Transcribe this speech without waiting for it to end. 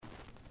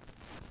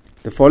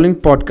The following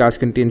podcast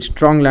contains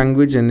strong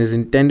language and is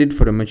intended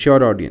for a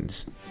mature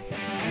audience.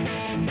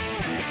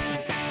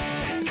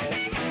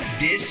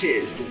 This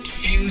is the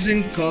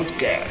Diffusion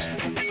Cultcast.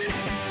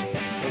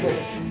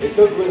 It's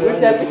so good.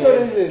 Which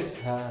episode is this?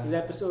 It's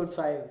episode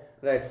 5.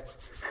 Right.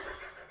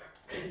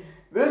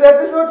 This is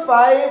episode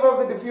 5 of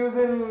the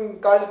Diffusion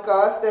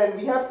Cultcast, and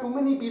we have too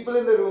many people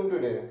in the room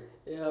today.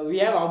 We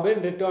have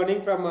Abin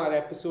returning from our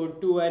episode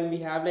 2, and we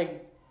have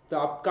like the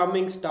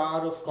upcoming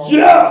star of comedy.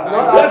 Yeah!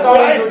 Not That's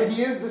upcoming, right. dude.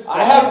 He is the star.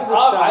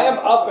 I am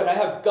up and I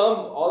have come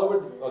all over.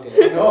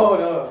 Okay.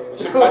 No. We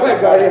should Oh cut my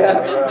that god,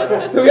 part.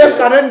 yeah. So we have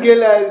Karan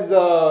Gill as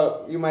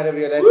you might have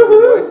realized from his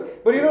voice.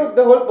 But you know,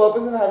 the whole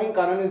purpose of having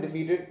Karan is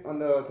defeated on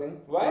the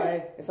thing.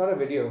 Why? It's not a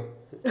video.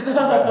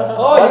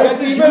 Oh, you guys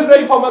just use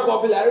me for my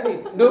popularity.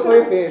 Do for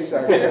your face,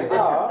 actually.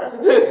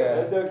 Yeah.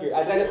 That's so cute.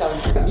 I tried to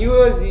sound. New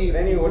Year's Eve.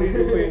 Anyway, what did you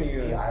do for your New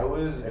Year's? Yeah, I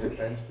was at a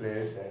friend's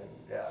place and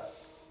yeah.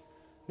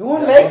 No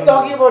one likes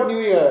talking about New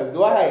Year's.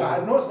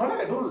 Why? No, it's not like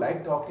I don't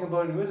like talking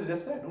about New Year's, it's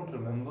just that I don't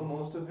remember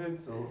most of it,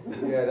 so.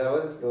 Yeah, that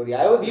was a story.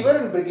 We were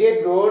in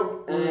Brigade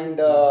Road and...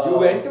 You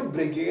went to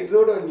Brigade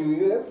Road on New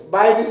Year's?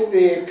 By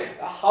mistake.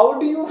 How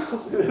do you...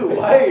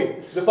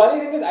 Why? The funny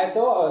thing is, I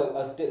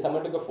saw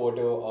someone took a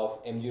photo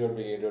of MG Road,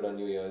 Brigade Road on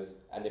New Year's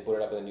and they put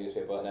it up in the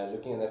newspaper and I was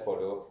looking at that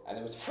photo and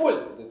it was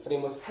full. The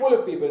frame was full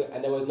of people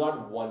and there was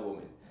not one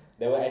woman.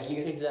 There were at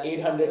least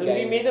 800 guys.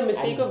 We made the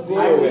mistake of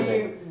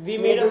We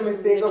made the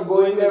mistake of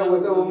going there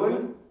with a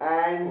woman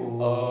and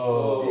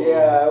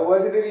yeah, it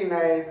wasn't really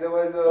nice. There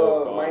was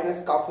a minor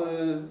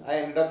scuffle. I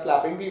ended up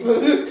slapping people.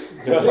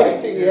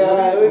 Fighting.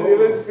 Yeah, it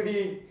was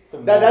pretty.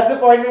 That's the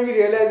point when we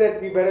realized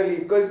that we better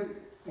leave because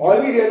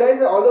all we realized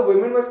that all the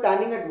women were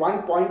standing at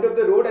one point of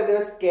the road and they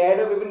were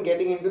scared of even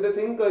getting into the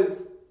thing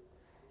because.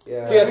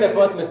 Yeah. See, that's their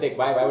first mistake.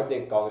 Why would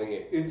they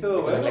congregate? It's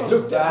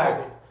look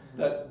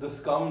that the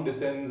scum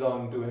descends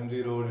onto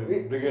MG Road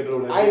and Brigade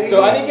Road.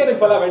 So Aniket and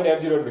Fala went to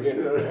MG Road, Brigade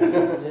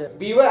Road.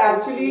 We were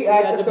actually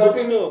at a the certain.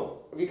 bookstore.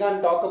 We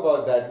can't talk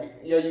about that.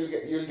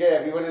 You'll get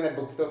everyone in that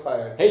bookstore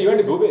fired. Hey, you went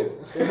to Goobes.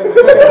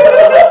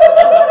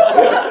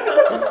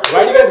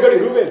 Why do you guys go to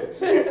Goobes?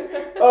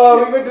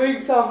 We were doing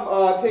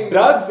some things.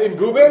 Drugs in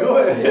Goobes?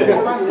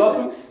 You lost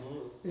one?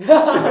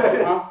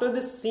 After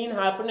this scene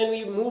happened and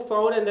we moved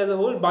forward and there's a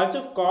whole bunch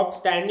of cops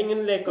standing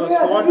in like a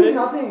Yeah, squad they're doing with-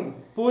 nothing.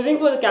 posing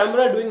for the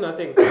camera doing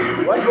nothing.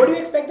 What do you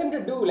expect them to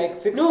do? Like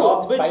six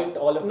cops but fight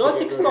all of not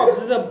Brigade 6 Road? cops.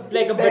 This is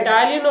a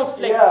battalion of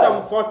Yeah.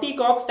 some 40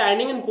 cops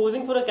standing and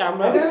posing for a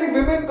camera. And they're like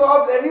women,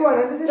 cops, everyone,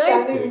 and they're just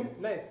standing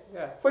Nice,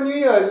 yeah. for New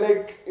Year's.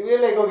 Like we were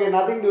like, okay,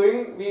 nothing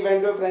doing. We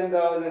went to a friend's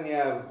house and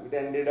yeah, it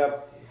ended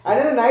up. And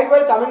in the night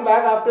while coming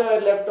back after I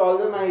left all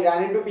them, I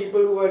ran into people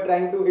who were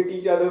trying to hit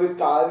each other with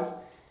cars.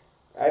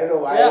 I don't know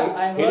why. Yeah,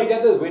 I Hit each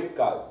heard. other with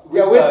cars.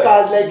 Yeah, with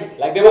cars,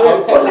 like they were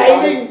outside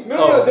colliding. the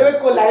cars. No, they were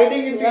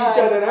colliding into Yeah, each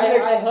other. And I'm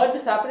like, I heard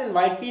this happen in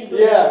Whitefield too.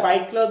 Yeah. There are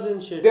fight clubs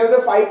and shit. there was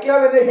a fight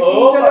club and they hit Oh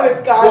each other my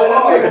with cars. And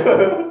I'm like,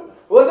 God.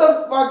 what the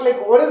fuck? Like,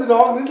 what is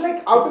wrong? This is like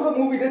out of a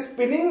movie. They're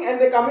spinning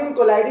and they're coming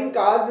colliding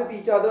cars with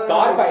each other.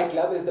 Car Fight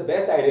Club is the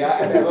best idea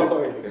I've ever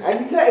heard. And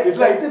these are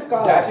expensive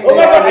cars. dashing Oh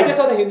my god, I just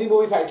saw the Hindi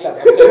movie Fight Club.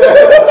 I'm so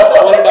excited.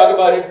 I want to talk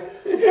about it.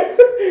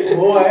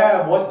 Oh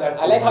yeah, watch that.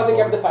 I like how they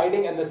kept the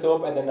fighting and the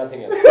soap and then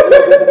nothing else.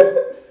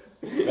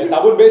 मैं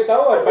साबुन बेचता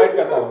हूँ और fight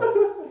करता हूँ.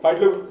 Fight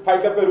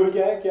Club का rule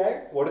क्या है?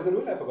 What is the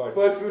rule? I forgot.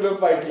 First rule of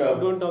Fight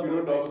Club. Don't talk You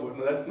don't about talk about.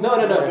 No, that's No.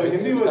 The Hindi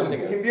Hindi version.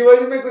 something else. Hindi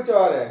version में कुछ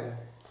और है.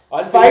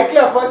 On Fight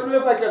Club, first rule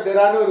of Fight Club. There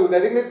are no rules. I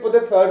think they put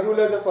the third rule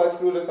as a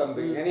first rule or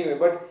something. Anyway,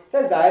 but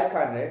that's Zayed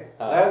Khan, right?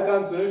 Zayed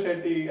Khan, Sunil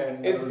Shetty,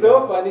 and. It's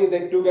so funny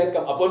that two guys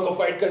come. अपन को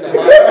fight करना है.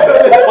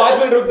 5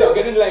 minute रुक जाओ.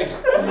 Get in line.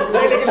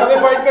 नहीं लेकिन हमें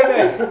fight करना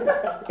है.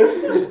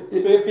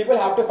 So if people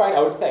have to fight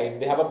outside,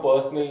 they have a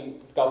personal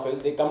scuffle.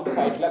 They come to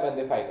Fight Club and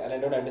they fight, and I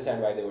don't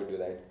understand why they would do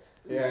that.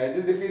 Yeah, it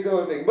just defeats the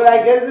whole thing. But I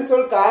guess this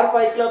whole car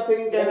fight club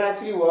thing can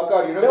actually work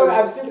out, you know? No, 'cause-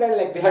 I'm still trying to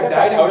like they had a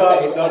fight Dashing cars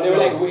outside without and they were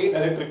like no wait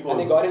electric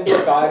and they poles. got into a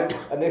car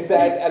and they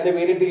sat and they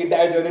waited the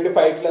entire journey to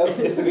Fight Club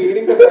just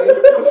waiting to fight.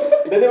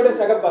 Then they would have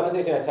struck up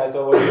conversation. Acha,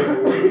 so what do you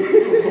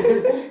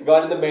do?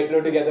 Gone in the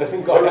metro together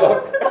and got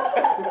off.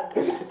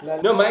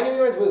 No, my New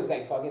Year's was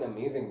like fucking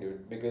amazing,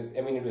 dude. Because I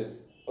mean it was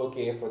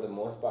okay for the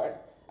most part.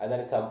 And then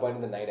at some point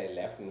in the night I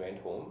left and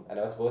went home and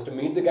I was supposed to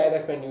meet the guy that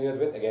I spent New Year's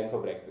with again for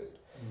breakfast.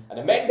 And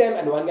I met them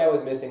and one guy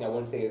was missing, I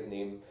won't say his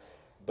name.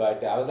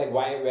 But I was like,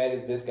 where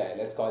is this guy?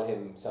 Let's call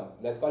him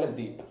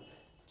Deep.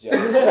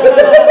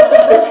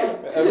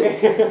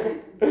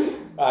 Okay.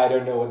 I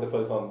don't know what the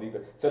full form Deep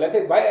is. So I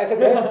said,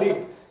 where's Deep?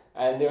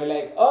 And they were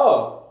like,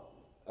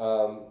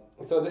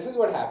 so this is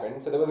what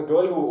happened. So there was a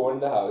girl who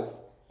owned the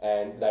house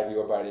and that we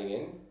were partying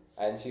in.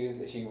 And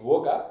she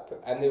woke up,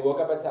 and they woke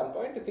up at some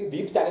point to see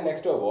Deep standing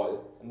next to a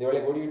wall. And they were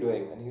like, what are you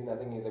doing? And he's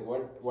nothing. He's like,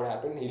 what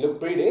happened? He looked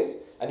pretty dazed,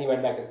 and he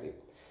went back to sleep.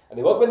 And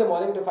they woke up in the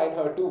morning to find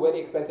her 2 very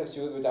expensive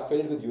shoes which are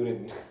filled with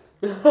urine.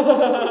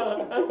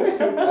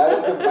 That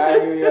is a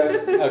bad New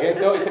Year's. Okay,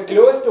 so it's a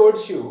closed-toed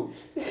shoe.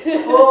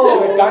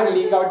 So it can't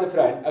leak out the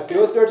front. A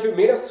closed-toed shoe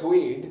made of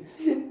suede.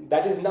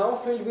 that is now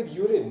filled with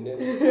urine. Like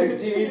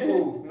GV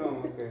poo. No,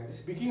 okay.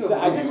 Speaking So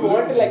of I just urine,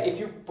 want to like, if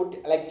you put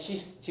like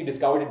she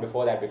discovered it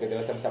before that because there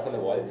was some stuff on the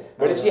wall.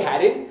 But if she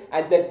hadn't,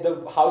 and that the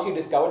how she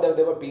discovered that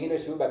they were peeing in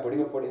a shoe by putting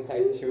her foot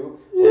inside the shoe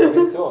would have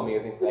been so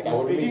amazing. Like I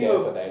would be Speaking there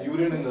of for that.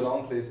 urine in the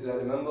wrong places, I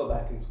remember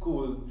back in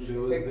school there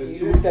was Like this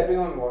Jesus stepping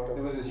on water.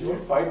 there was this huge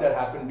fight that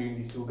happened between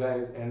these two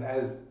guys, and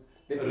as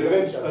They a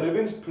killed each other.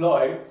 revenge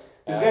ploy,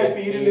 this guy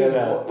peed in his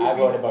I've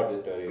heard about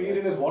this story. peed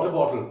in his water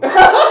bottle.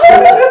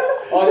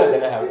 Oh no,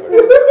 then I haven't heard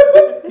of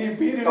it. He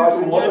peed in his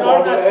Scotland. water You're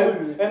not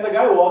bottle, that and the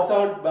guy walks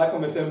out back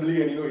from assembly,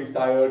 and he's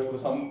tired for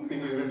something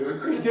he's been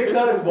doing. He takes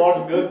out his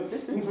bottle, goes,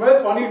 it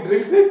smells funny,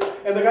 drinks it,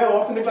 and the guy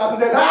walks into class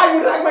and says, "Ah,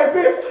 you drank my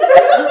piss."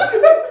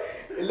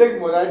 It's like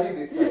Moraji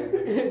this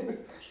side.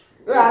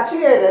 No,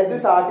 actually, I read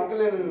this article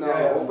in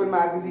Open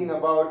Magazine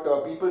about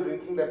people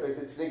drinking their piss.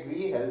 It's like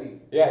really healthy.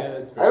 Yeah,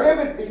 it's I don't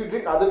know if you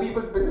drink other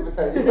people's piss if it's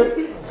healthy, but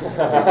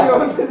if your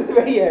own piss is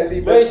very healthy.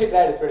 No, you should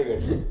try it. It's pretty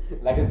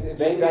good. Like it's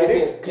very Tried it?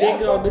 seriously.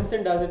 Craig Yeah,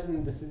 Robinson does it,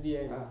 and this is the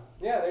end.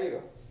 yeah, there you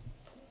go.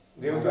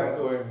 James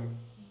Franco and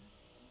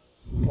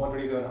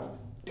 127 hours.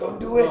 Don't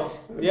do it.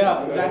 Oh,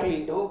 yeah,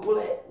 exactly. Don't pull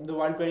it. The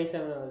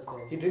 127 hours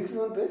guy. He drinks his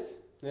own piss?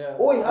 Yeah.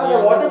 Oh yeah, the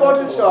water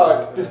bottle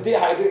shot. To stay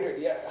hydrated,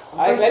 yeah.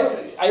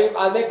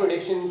 I'll make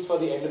predictions for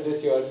the end of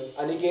this year.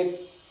 Aniket,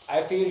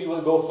 I feel you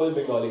will go full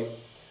Bengali.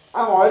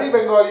 I'm already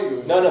Bengali,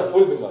 dude. No,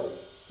 full Bengali.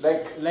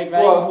 Like Like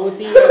poor. wearing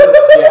dhoti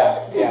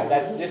and Yeah,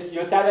 that's just,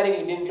 you'll start wearing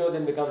Indian clothes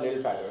and become a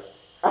little fatter.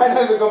 And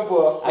I'll become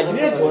poor. You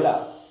need a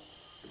chola.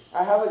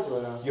 I have a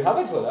chola. You have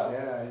a chola?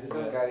 Yeah, I just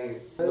don't carry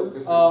it. Look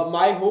different.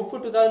 my hope for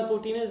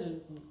 2014 is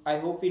I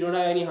hope we don't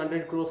have any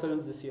 100 crore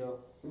films this year.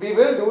 We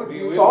will, dude. We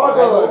You will. saw I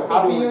the hope we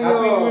Happy do. New Year.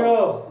 Happy New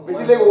Year. Which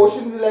is like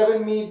Ocean's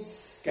 11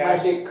 meets Cash.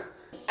 Magic.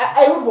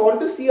 I would want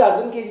to see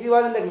Arvind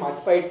Kejriwal in that mud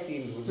fight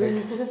scene, dude.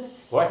 Like,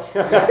 What?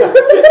 Thank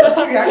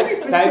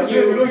Thank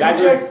you. That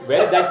is,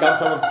 where did that come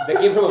from? That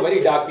came from a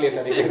very dark place,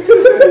 Aniket.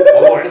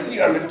 I want to see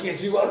Arvind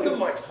Kejriwal in the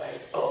mud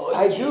fight. Oh,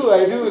 I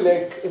do.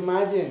 Like,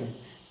 imagine.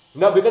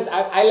 No, because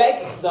I like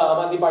the Aam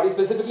Aadmi Party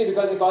specifically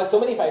because they cause so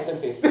many fights on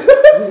Facebook.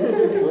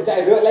 Which I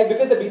really like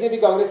because the BJP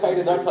Congress fight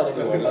is not fun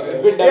anymore. Like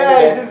it's been done Yeah,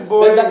 to it's death. just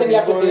boring, There's nothing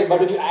left to say. boring. But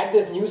when you add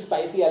this new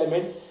spicy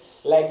element,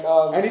 like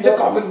And he's a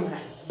common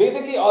man.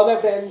 Basically, all my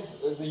friends,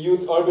 the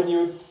youth, urban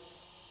youth,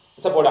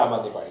 support Aam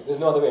Aadmi Party. There's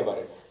no other way about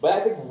it. But I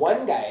think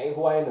one guy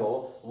who I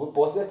know would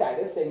post a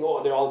status saying,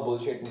 "Oh, they're all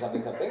bullshit and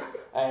something,"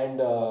 and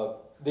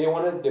they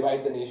want to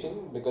divide the nation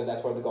because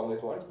that's what the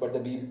Congress wants. But the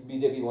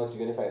BJP wants to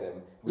unify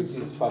them, which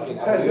is fucking.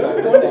 I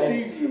really want to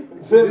see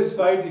this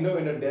fight, in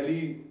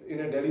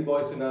a Delhi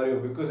boy scenario,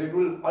 because it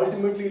will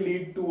ultimately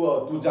lead to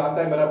a "Tu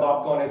janta hai mera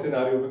baap kaun hai"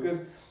 scenario. Because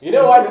You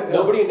know what?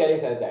 Nobody in Delhi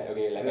says that.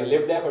 Okay, like I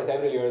lived there for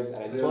several years,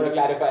 and I just want to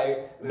clarify: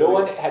 no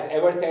one has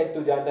ever said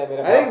 "Tu janta hai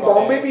mera I think baap kaun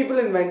hai." Bombay people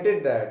invented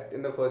that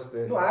in the first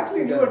place. no, I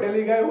actually knew a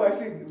Delhi guy who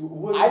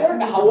was. I don't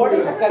know what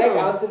is the correct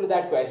answer to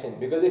that question,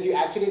 because if you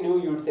actually knew,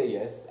 you'd say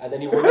yes, and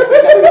then you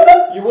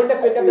wouldn't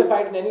have picked up the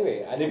fight in any way.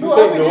 And if you No,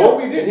 say I mean, no, yeah,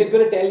 we did. then he's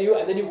going to tell you,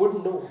 and then you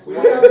wouldn't know. We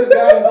did have this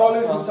guy in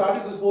college who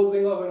started this whole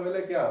thing off, and we're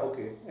like, yeah,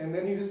 okay. And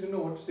then he just didn't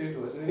know what to say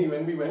to us. And then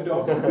when we went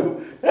off to do,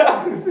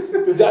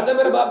 तू जानता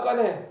मेरा बाप कौन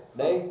है?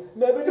 नहीं,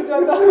 मैं भी नहीं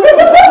जानता.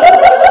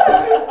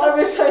 I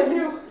wish I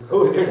knew.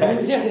 Who's your dad?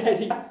 Who's your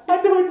daddy?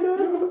 I don't know.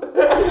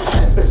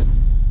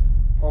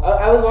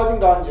 I was watching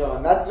Don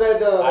John. That's where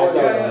the. I saw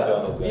Yeah, Don yeah.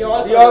 John as well. We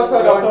all We all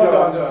saw Don Don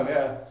John. John,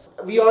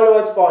 yeah. We all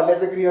watch porn.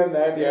 Let's agree on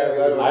that. Yeah,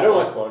 we all watch I don't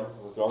watch porn.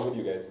 What's wrong with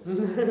you guys?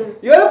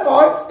 You're a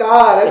porn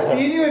star. I've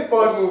seen you in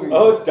porn movies.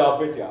 Oh,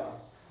 stop it, yeah.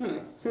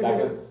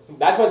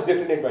 That's what's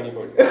different in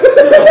 2014.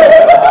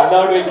 I'm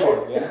now doing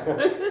porn.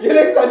 Yeah. You're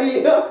like Sunny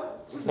Leon.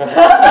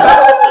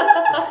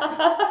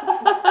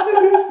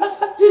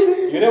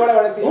 You know what I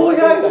want to see? Oh, I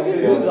yeah. want to see Sunny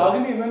Isn't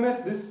Leon. Ragini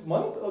MMS this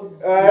month?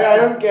 Or I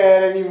don't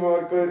care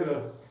anymore because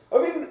Yeah.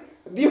 I mean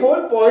the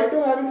whole point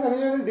of having Sunny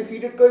Leon is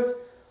defeated because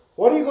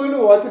what are you going to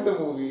watch in the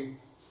movie?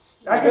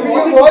 I can mean,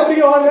 watch you it watched-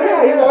 free online.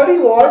 Yeah, you've already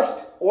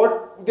watched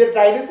what they're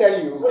trying to sell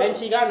you. And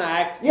she can't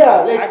act.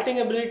 Yeah, like- acting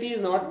ability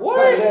is not.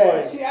 What?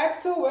 Yeah. She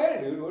acts so well,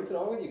 dude. What's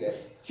wrong with you guys?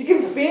 She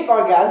can fake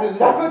orgasms.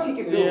 That's what she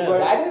can do. Yeah. But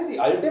That is the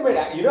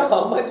ultimate. You know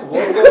how much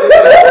work goes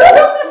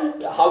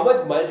into how much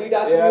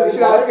multitasking yeah, you goes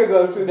should into ask your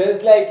girlfriend.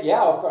 There's like,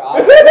 yeah, of course. All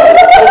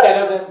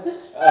 10 of them.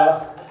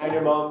 And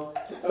your mom.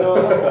 So,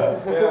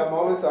 Yeah,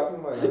 mom is talking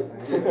about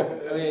this.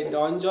 Okay,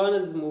 Don John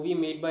is a movie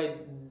made by,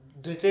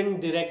 written,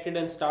 directed,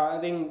 and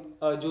starring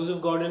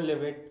Joseph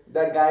Gordon-Levitt.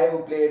 That guy who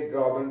played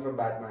Robin from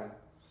Batman.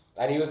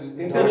 and he was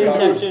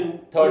Inception.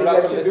 Third rock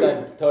from the Inception,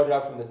 sun. Third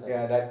rock from the sun.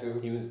 Yeah, that too.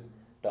 He was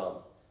dumb.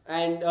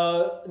 And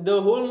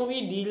the whole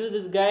movie deals with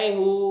this guy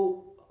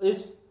who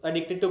is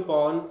addicted to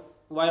porn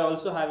while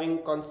also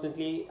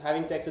constantly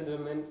having sex with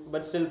women,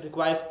 but still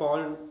requires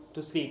porn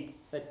to sleep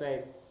at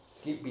night.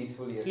 Sleep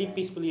peacefully. Sleep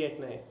peacefully at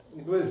night.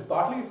 It was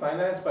partly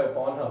financed by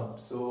Pornhub.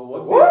 So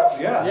what? What?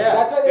 Yeah. Yeah.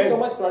 That's why there's so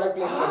And- much product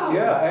placement.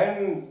 Yeah,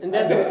 and And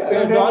there's a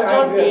then- Don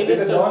John and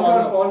there's playlist a Don on John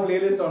Pornhub. porn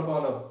playlist on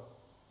Pornhub.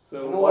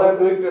 So You know what I'm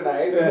doing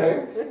tonight? Yeah.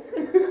 Okay?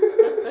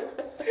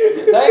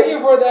 Thank you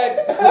for that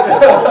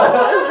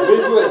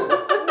visual.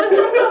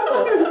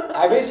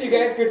 I wish you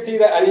guys could see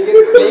that Aniket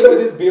is playing with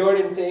his beard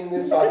and saying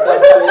this fucked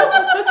up shit.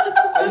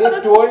 And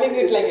you're twirling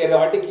it like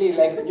erotically,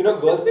 like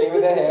girls play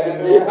with their hair.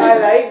 I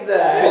like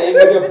that. Playing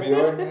with your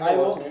beard.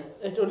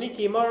 It only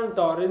came out on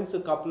torrents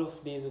a couple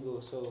of days ago,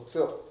 so.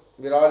 So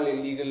we're all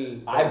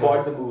illegal. I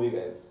bought the movie,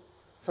 guys.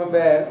 From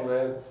where?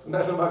 Well,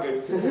 National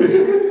Market.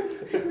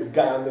 This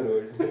guy on the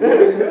road.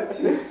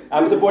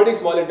 I'm supporting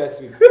small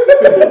industries.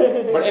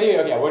 But anyway,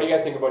 okay, what do you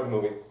guys think about the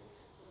movie?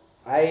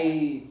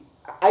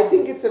 I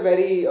think it's a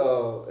very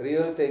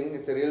real thing.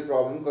 It's a real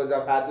problem because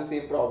I've had the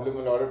same problem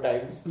a lot of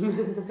times.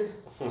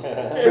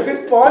 Because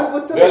porn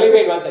puts Really,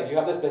 wait one sec. You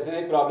have the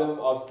specific problem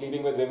of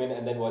sleeping with women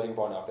and then watching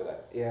porn after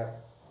that. Yeah.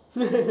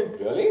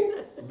 Really?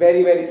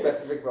 Very, very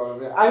specific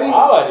problem. I mean,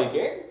 wow,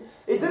 Aniket.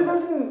 it just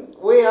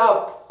doesn't weigh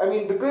up. I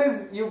mean,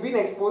 because you've been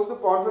exposed to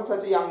porn from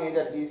such a young age,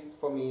 at least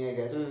for me, I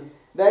guess,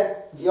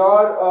 that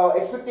your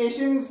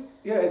expectations.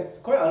 Yeah, it's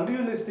quite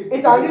unrealistic.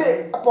 It's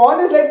porn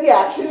is like the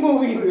action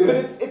movies, dude.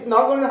 It's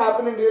not going to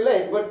happen in real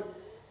life, but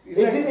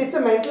it's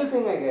a mental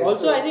thing, I guess.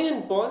 Also, I think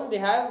in porn they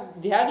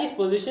have these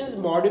positions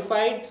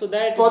modified so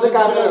that for the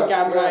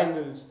camera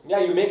angles. Yeah,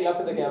 you make love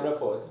to the camera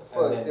first.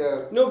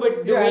 Yeah. No,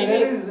 but the way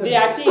they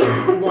actually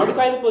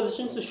modify the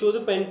positions to show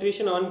the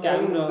penetration on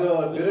camera.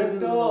 And the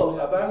director,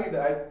 apparently,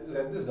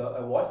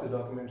 I watched this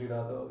documentary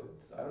rather.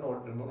 I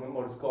don't remember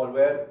what it's called,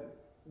 where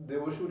they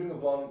were shooting a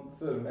porn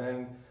film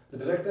and the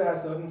director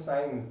has certain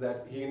signs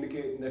that he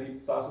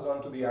passes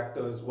on to the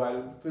actors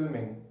while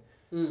filming.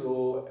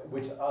 So,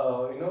 which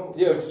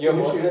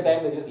most of the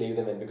time they just leave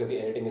them in because the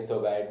editing is so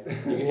bad.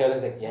 You can hear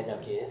them like, yeah, now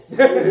kiss,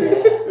 yeah,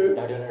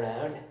 now turn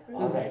around,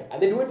 alright,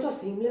 and they do it so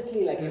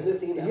seamlessly, like in the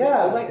scene.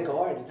 Yeah. Oh my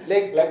god,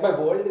 like my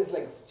world is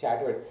like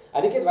shattered.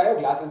 Aniket, why are your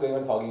glasses going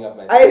on fogging up,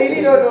 man? I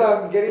really don't know.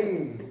 I'm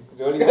getting.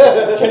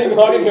 It's getting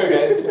hot in here,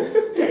 guys.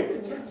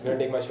 I'm gonna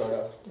take my shirt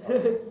off.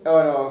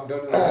 Oh no,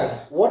 don't do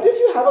that. What if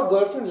you have a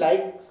girlfriend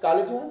like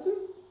Scarlett Johansson?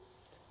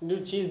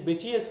 Dude, she's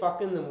bitchy as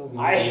fuck in the movie.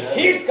 I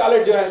hate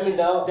Scarlett Johansson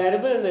now.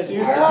 Terrible in that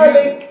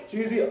movie.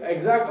 She's the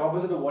exact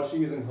opposite of what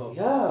she is in her.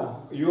 Yeah.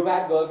 You've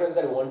had girlfriends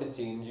that want to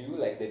change you,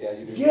 like they tell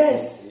you to.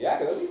 Yes. Yeah,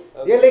 really?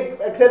 Okay.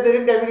 Yeah, except they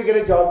didn't tell me to get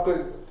a job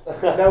because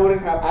that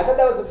wouldn't happen. I thought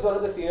that was just one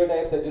of the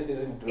stereotypes that just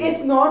isn't true.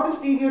 It's not a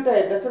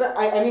stereotype. That's what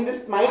I mean.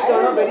 This might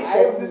turn out very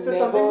sexist or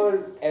something.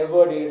 I've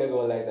never ever dated a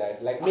girl like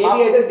that. Like maybe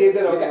I just date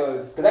the wrong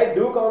girls. Because I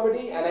do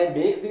comedy and I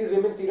make these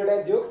women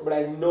stereotype jokes, but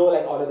I know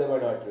like all of them are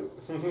not true.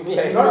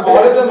 Not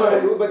all of them are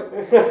true, but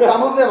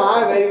some of them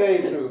are very,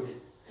 very true.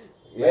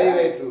 Very,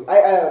 very true.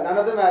 None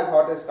of them are as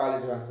hot as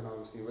Scarlett Johansson,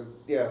 obviously, but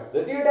yeah.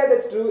 The stereotype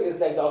that's true is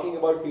like talking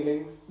about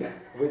feelings,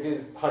 which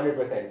is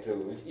 100%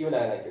 true, which even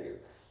I like to do.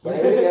 But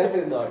everything else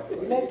is not true.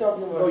 We like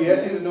talking about. Oh,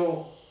 yes is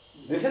no.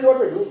 This is what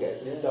we're doing, guys.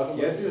 This is talking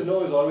yes is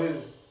no is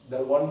always the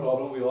one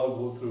problem we all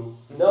go through.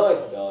 No,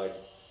 it's not.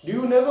 Have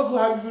you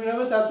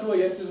never sat through a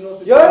yes is no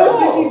situation? You're a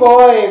pretty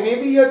boy.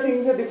 Maybe your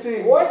things are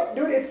different. What?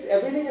 Dude,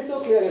 everything is so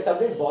clear. If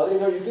something's bothering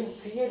her, you can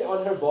see it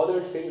on her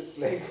bothered face.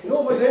 Like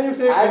no, but then you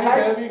say, I've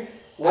had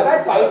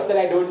fights that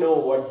I don't know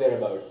what they're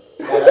about.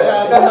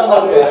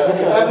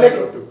 I'm like,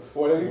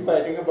 what are we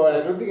fighting about?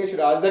 I don't think I should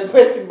ask that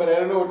question, but I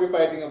don't know what we're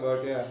fighting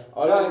about. Yeah,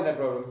 always in that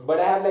problem. But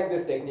I have like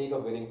this technique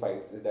of winning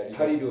fights. Is that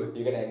how do you do it?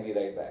 You get angry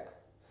right back.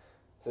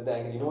 So the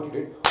angry, you know what you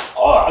did?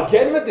 Oh,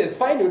 again with this.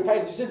 Fine, dude, fine.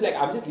 It's just like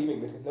I'm just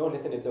leaving. No,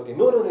 listen, it's okay.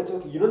 No, it's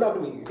okay. You don't talk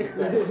to me.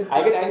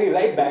 I get angry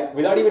right back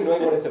without even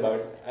knowing what it's about,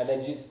 and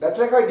then just. That's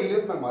like how I deal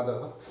with my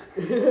mother.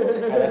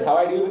 And that's how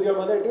I deal with your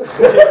mother too.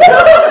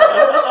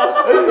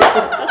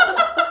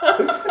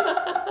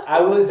 I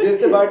was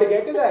just about to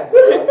get to that.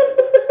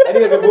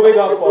 Anyway, we're moving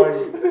off porn.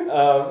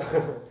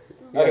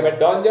 Okay, but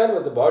Don John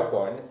was about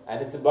porn,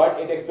 and it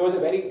explores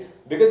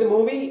because the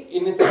movie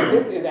in its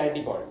essence is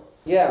anti-porn.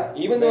 Yeah.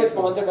 Even though it's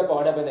sponsored by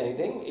Pornhub and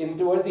anything,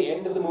 towards the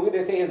end of the movie,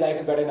 they say his life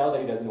is better now that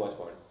he doesn't watch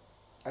porn.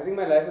 I think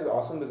my life is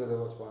awesome because I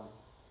watch porn.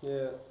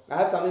 Yeah. I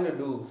have something to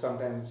do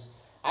sometimes.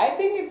 I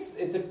think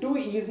it's a too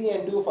easy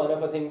and too fun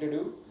of a thing to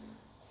do.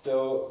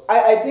 So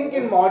I think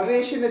in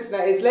moderation it's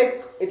nice. It's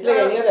like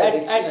any other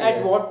addiction.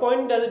 At what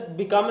point does it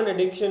become an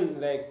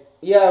addiction? Like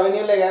when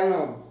you're like, I don't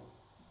know,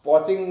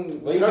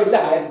 watching. Well, you hit the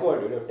high score,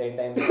 dude, of 10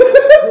 times.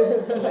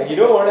 Like you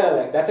don't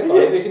wanna that's a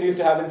conversation you used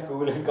to have in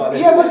school and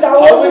college. Yeah, but that How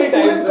was many a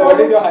school times and college.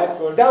 what is your high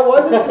score? That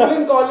was a school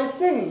and college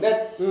thing.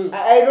 That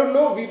I don't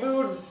know. People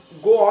would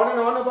go on and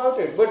on about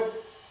it, but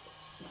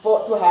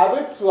to have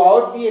it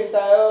throughout the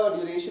entire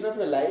duration of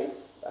your life.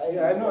 I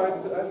know.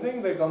 I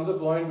think there comes a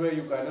point where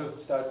you kind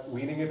of start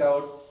weaning it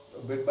out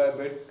bit by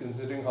bit,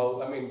 considering how,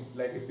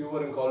 like if you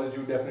were in college,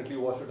 you definitely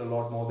watched it a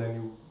lot more than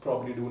you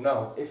probably do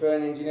now. If you're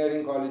in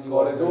engineering college, you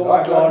watch it a oh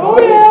lot. My God. Oh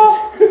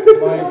yeah!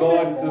 My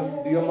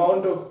God, the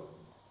amount of,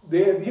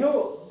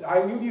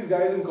 I knew these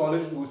guys in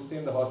college who stay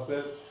in the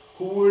hostel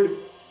who would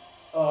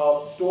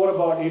store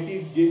about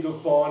 80 gig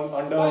of porn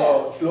under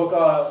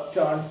shloka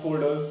chant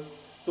folders.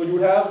 So you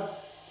would have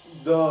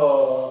the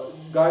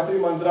Gayatri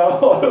Mantra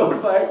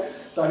followed by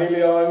Sunny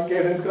Leon,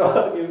 Cadence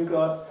Cross.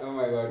 Oh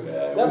my God.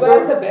 Yeah, no, but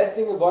that's the best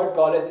thing about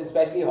college,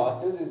 especially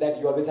hostels, is that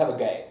you always have a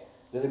guy.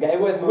 There's a guy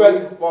who has Who has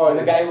movies. porn.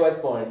 There's a guy who has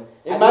porn.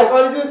 In And my he's-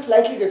 college, it was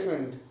slightly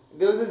different.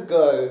 There was this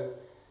girl,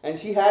 and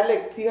she had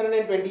like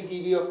 320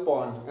 GB of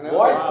porn. And I was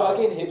What like,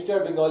 fucking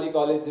hipster Bengali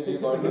college have you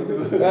gone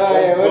to?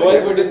 yeah, what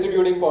Boys is- were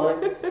distributing porn.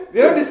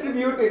 They don't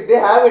distribute it. They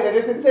have it, and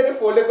it's inside a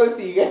folder called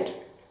Seagate.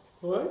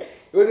 What?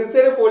 It was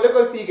inside a folder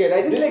called Seagate. I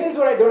just This like. is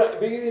what I don't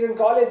because you're in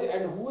college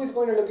and who is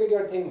going to look at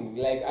your thing?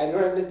 Like I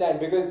don't understand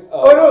because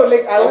Oh no!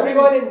 Like I was.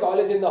 everyone in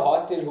college in the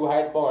hostel who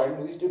had porn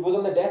it was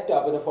on the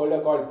desktop in a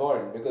folder called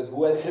porn because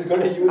who else is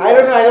going to use? I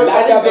don't know. I think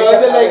laptop girls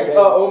except are like, our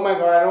guys? oh my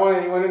god, I don't want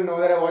anyone to know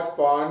that I watch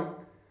porn.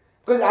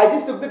 Because I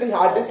just took the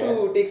hard disk Okay.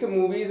 to take some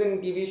movies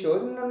and TV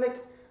shows, and I'm like,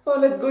 oh,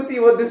 let's go see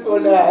what this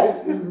folder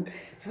has. And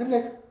I'm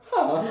like,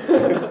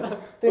 huh.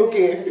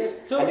 Okay.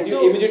 So, and if you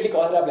so immediately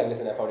call her up like,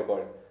 listen, I found a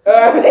porn.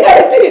 I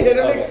did. And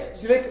I'm Okay. like,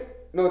 she's like,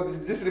 no,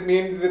 this just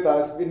remains with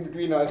us, in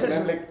between us. And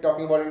I'm like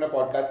talking about it in a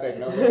podcast right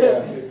now. But,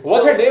 yeah.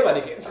 What's her name,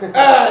 Aniket? That's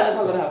not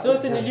gonna happen. so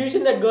it's an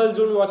illusion that girls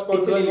don't watch porn.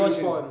 It's an Girls watch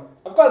illusion. porn.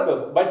 Of course,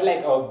 girls, but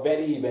like a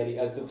very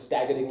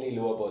staggeringly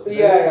lower person.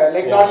 Yeah,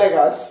 like not like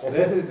us.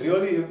 There's this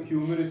really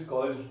humorous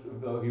college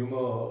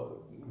humor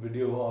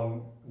video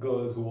on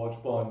girls who watch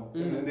porn,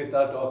 and then they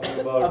start talking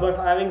about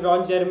Having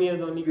Ron Jeremy as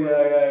the only person.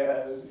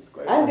 yeah. It's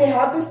quite And they funny.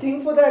 have this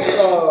thing for that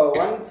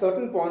one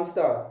certain porn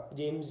star.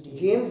 James Dean.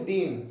 James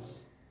Dean.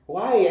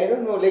 Why? I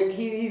don't know. Like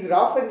he's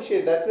rough and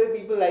shit. That's why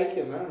people like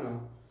him. I don't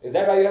know. Is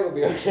that why you have a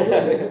beard?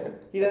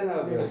 He doesn't have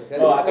a beard.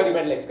 Oh, I thought you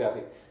meant like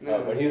scruffy.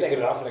 No. But he's like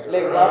rough, like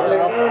Rough,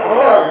 like.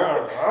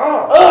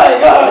 Oh my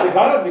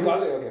god! दिखा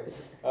दे, okay.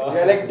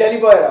 Yeah, like Delhi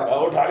boy rough.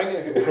 उठा लेंगे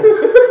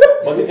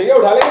बंदी चाहिए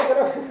उठा लेंगे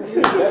चलो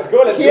let's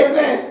go Khed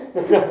mein.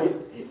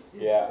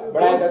 yeah But but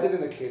no one I does it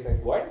in the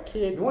Khed. what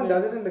Kid. No one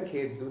does it in the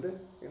Khed, do they?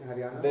 In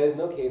Haryana? there is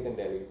no Khed in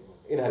Delhi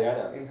in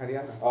Haryana In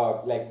Haryana.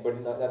 like but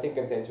nothing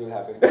consensual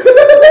happens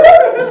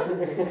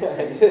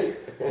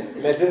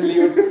let's just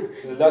leave it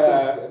there's lots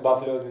of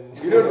buffaloes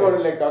and You don't want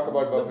to like talk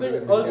about No,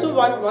 buffalo. but also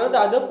one of the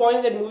other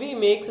points that movie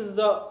makes is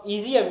the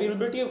easy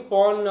availability of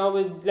porn now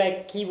with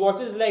like he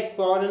watches like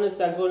porn on his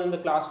cell phone in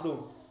the classroom.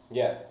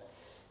 yeah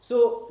So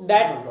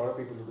that A lot of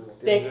people who do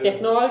that.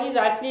 technology is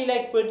actually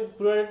like put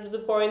to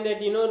the point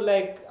that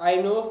like I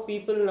know of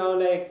people now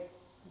like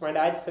my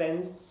dad's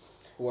friends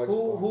Watch who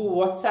porn.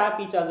 WhatsApp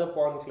each other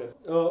porn clip.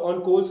 On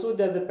Cold Stone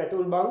there's a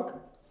petrol bunk.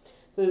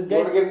 So this You guy.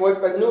 want to get more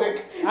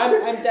specific? No,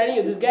 I'm telling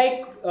you, this guy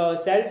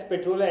sells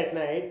petrol at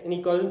night and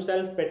he calls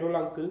himself Petrol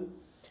Uncle.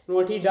 And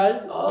what he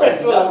does,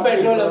 petrol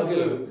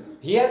uncle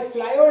he has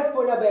flyers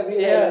put up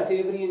everywhere Yeah. and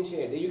savory and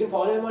shit you can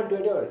follow him on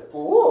Twitter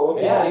Oh,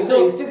 okay. yeah he's So-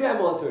 on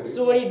Instagram also dude.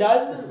 so what he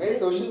does is Very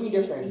social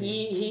media friendly.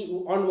 he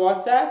on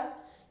WhatsApp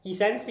he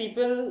sends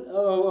people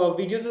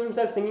videos of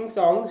himself singing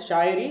songs,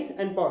 shairis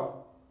and porn.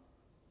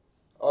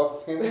 Of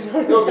him.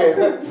 Okay,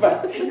 that's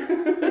fine.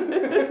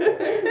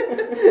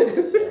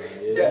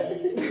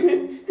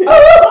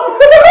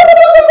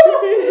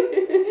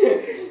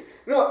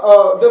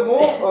 No, the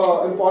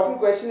more important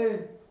question is,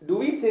 do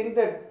we think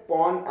that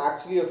porn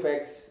actually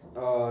affects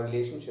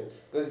relationships?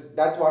 Because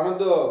that's one of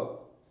the,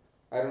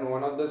 I don't know,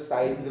 one of the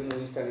sides the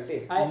movie's trying to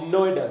take.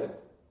 no it doesn't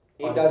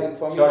It doesn't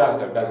for me. short it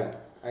answer doesn't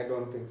I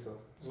don't think so.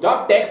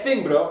 stop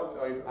texting bro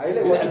I like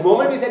the watching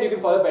moment porn. we said you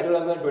can follow petrol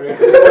uncle on Twitter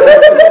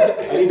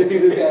I need to see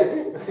this guy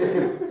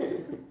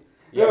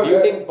yeah, No, do you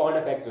but- think porn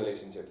affects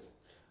relationships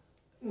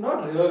Not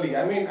really.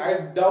 I mean, I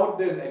doubt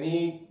there's any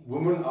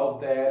woman out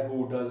there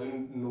who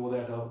doesn't know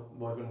that her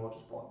boyfriend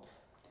watches porn.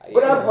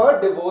 But I've heard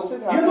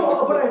divorces happen.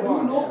 because But of I do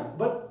porn, know, yeah.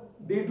 but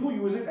they do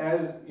use it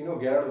as,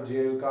 get out of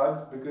jail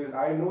cards, because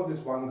I know this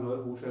one girl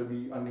who shall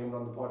be unnamed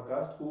on the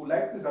podcast who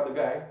liked this other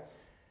guy,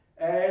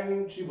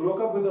 and she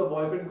broke up with her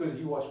boyfriend because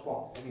he watched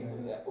porn.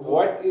 Anyway.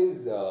 what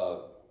is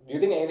do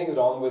you think anything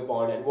is wrong with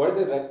porn and what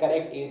is the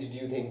correct age do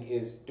you think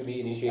is to be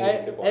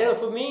initiated into I porn don't know,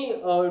 for me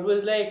it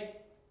was like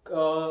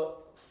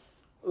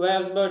when I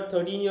was about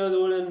 13 years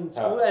old in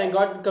school and I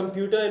got the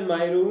computer in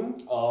my room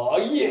oh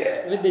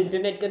yeah with the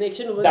internet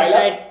connection was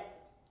Dial-up?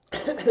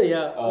 that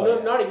yeah Oh, no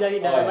yeah. not exactly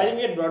that Oh, yeah. I think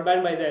we had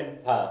broadband by then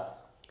huh.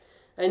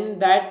 and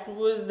that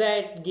was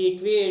that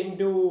gateway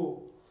into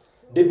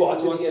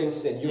debauchery watching. and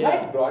sin you Yeah.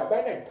 had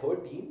broadband at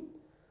 13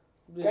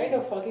 kind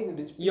of fucking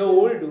rich people. you're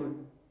old dude.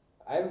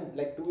 I'm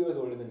like 2 years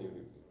older than you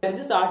There's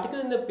this article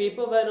in the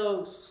paper where a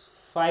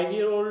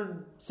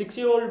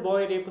 6-year-old boy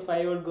raped a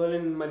 5-year-old girl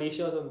in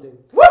Malaysia or something.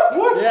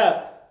 What?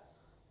 Yeah.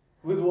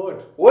 With what?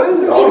 What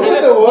is wrong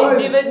with the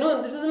world? No,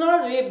 it was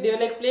not rape. They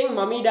were like playing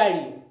mummy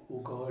daddy. Oh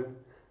God.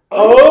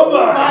 Oh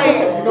my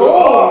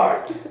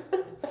god!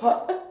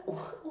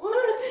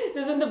 What? It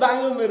was in the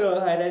Bangalore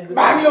Mirror. I read this.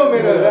 Bangalore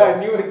Mirror, I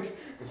knew it.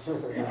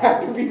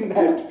 Had to be in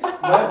that.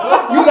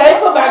 You write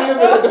for Bangalore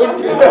Mirror, don't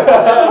you?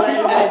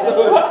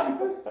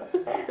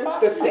 Asshole.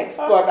 The sex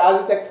spot,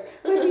 as a sex.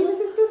 My penis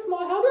is too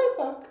small. How do I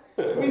fuck?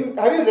 I mean,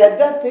 have you read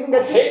that thing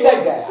that I just hate that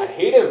shows? guy I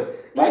hate him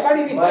why can't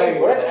he be nice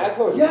what an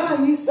asshole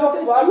Yeah, he's such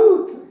a fuck?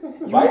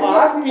 truth. You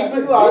ask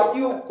people to ask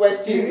you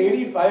questions. He's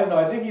 85 now.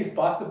 I think he's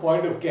past the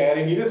point of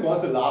caring. He just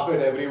wants to laugh at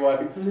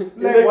everyone.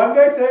 Like one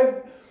guy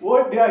said,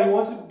 what? Yeah, he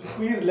wants to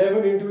squeeze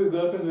lemon into his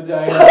girlfriend's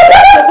vagina.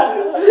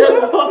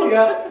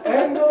 Yeah,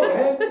 and no,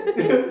 and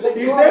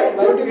he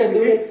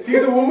said,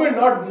 she's a woman,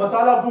 not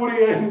masala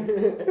puri. And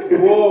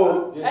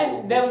whoa.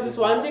 And there was this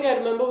one thing I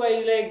remember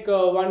where like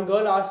one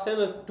girl asked him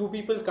if two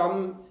people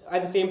come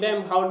at the same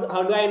time,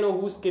 how do I know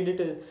whose kid it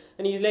is?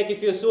 And he's like,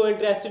 if you're so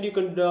interested, you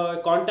could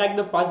contact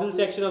the puzzle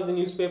section of the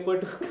newspaper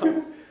to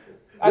come.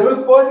 And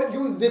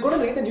they're going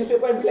to read the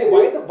newspaper and be like,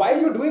 why are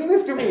you doing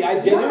this to me? I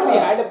genuinely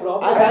had a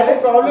problem. I had a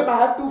problem. I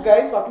have two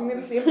guys fucking me at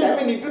the same time.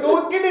 I need to know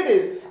whose kid it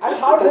is.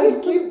 And why does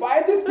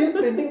he keep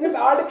printing this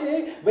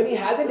article when he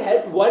hasn't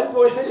helped one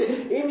person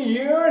in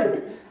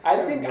years? I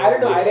don't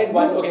know, I read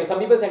one, okay, some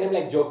people send him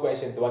like joke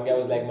questions. The one guy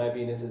was like, my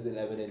penis is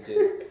 11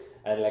 inches.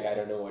 And like, I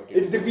don't know what to do.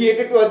 It's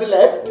deviated towards the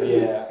left.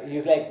 Yeah,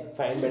 he's like,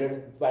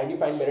 why do you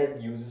find better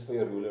uses for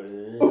your ruler?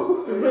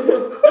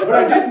 But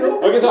I didn't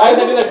know. Okay, so I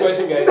sent you that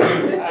question, guys.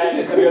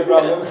 It's a real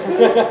problem.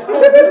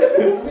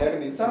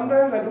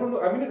 Sometimes I don't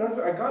know. I mean,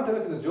 I can't tell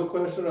if it's a joke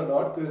question or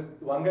not, because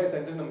one guy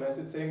sent in a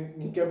message saying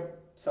he kept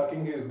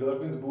sucking his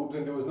girlfriend's boobs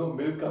and there was no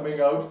milk coming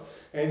out,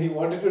 and he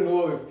wanted to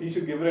know if he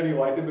should give her any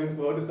vitamins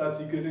for her to start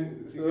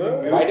secreting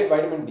milk.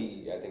 Vitamin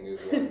D, I think, is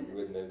one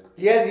with milk.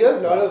 Yes, you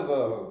have a lot of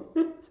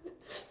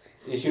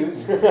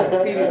issues.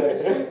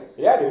 experience.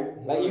 Yeah,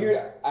 dude. Like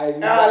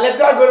let's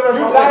not go to my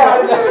mom.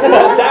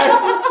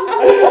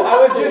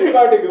 I was just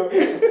about to go,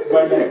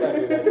 but let's not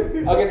do that.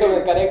 Okay, so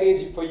the correct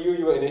age for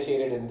you were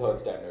initiated in third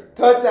standard.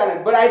 Third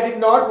standard, but I did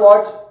not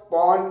watch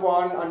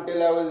porn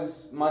until I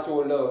was much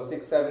older,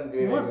 6th, 7th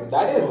grade. I guess.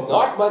 That is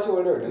not much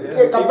older, dude.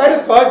 Okay, compared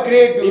to third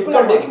grade, dude. People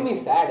are making me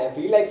sad. I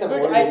feel like some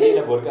But old I lady in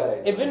think a burqa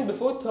right now. even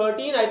before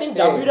 13, I think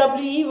Hey.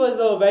 WWE was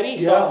a very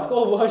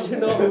softcore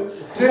version of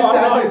Trish porn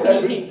on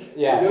Stratus. TV.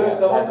 Yeah, There was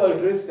someone that's called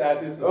true. Trish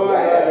Stratus. Oh my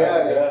god,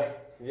 yeah.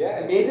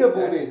 Yeah, Major it's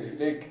boobage. sad.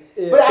 Like,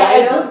 Yeah. but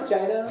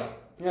China,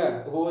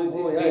 yeah. who is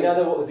Oh, yeah.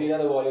 Xena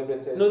the warrior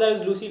princess. No, that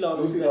was Lucy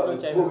Lawless. Lucy That's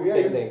Lawless. what China. Oh, yeah,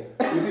 Same you thing.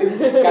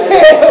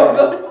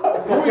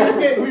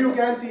 see, who you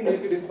can see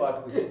naked is part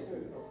of this.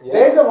 Yeah.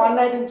 There's a one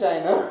night in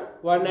China.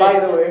 One night By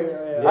in the China, way,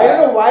 yeah. I don't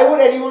know why would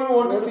anyone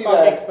want to see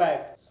Context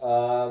that.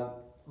 pack.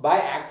 By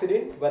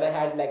accident, when I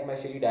had like my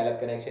shitty dial-up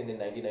connection in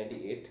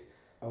 1998,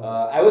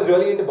 I was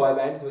really into boy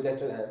bands, which I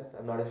still am.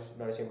 I'm not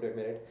ashamed to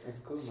admit it. It's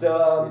cool.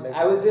 So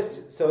I was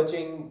just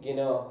searching,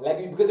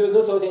 like because there was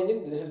no search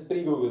engine. This is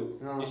pre-Google.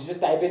 You should just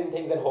type in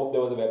things and hope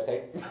there was a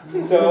website.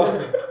 So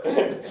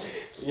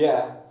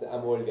yeah, so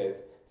I'm old,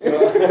 guys. So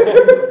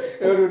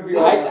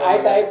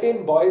I typed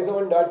in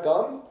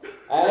boyzone.com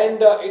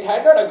and it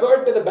had not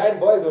occurred to the band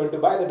Boyzone to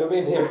buy the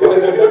domain name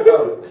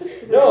boyzone.com.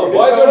 No,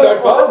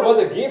 boyzone.com was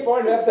a gay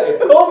porn website.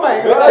 Oh my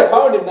Which god! I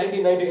found in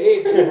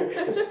 1998.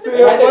 So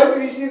your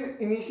first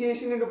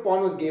initiation into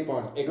porn was gay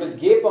porn. It was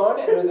gay porn,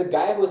 and it was a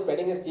guy who was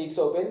spreading his cheeks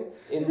open.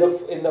 The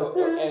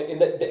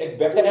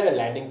website had a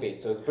landing page,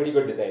 so it's pretty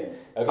good design.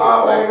 Okay,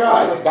 Oh my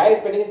god. The guy is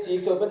spreading his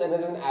cheeks open, and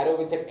there's an arrow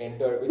which said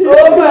enter.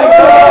 Oh my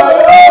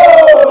god!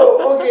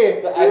 Oh,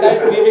 okay. So I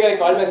started screaming, and I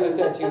called my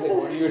sister, and she was like,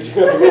 "What are you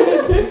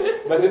doing?"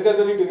 My sister's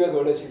only 2 years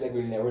older. She's like,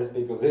 "We'll never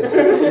speak of this,"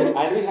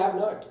 and we have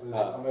not.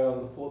 Somewhere on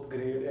the 4th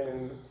grade,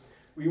 and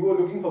we were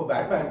looking for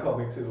Batman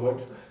comics, is what.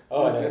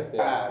 Oh, nice.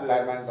 Yeah.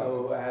 Batman So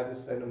comics. I had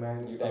this friend of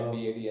mine. You typed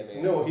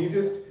BADMA. No, he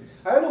just.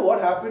 I don't know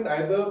what happened.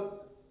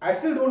 I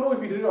still don't know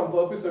if he did it on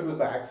purpose or it was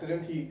by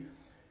accident.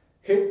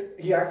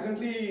 He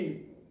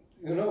accidentally,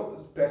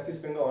 pressed his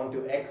finger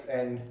onto X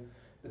and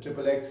the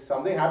triple X.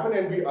 Something happened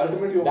and we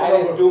ultimately opened That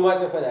up. is too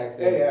much of an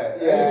accident.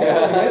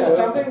 Yeah. And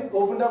something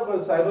opened up called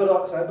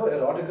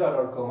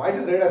cybererotica.com. I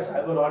just read as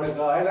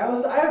cybererotica and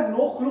I had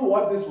no clue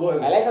what this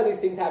was. I like how these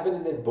things happen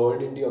and then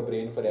burned into your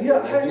brain forever. Yeah,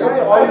 Like, they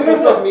always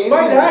the main my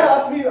reason. dad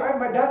asked me,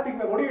 my dad picked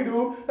me, what do you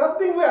do?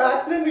 Nothing, by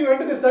accident we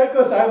went to this site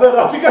called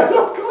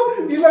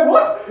cybererotica.com. He's like,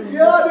 what?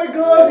 Yeah, they're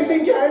girls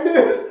eating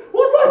candies.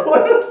 What?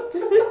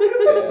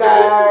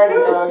 Dad,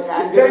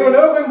 Yeah, you're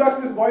never going back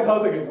to this boy's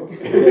house again,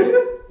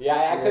 okay? Yeah,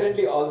 I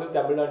accidentally also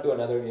stumbled onto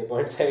another gay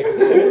porn site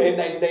in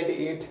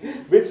 1998,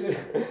 which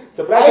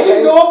surprisingly. I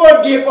didn't know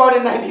about gay porn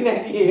in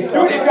 1998.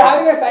 Dude, if you're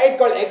having a site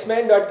called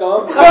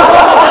xmen.com,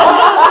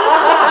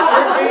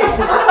 should be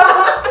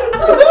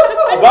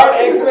about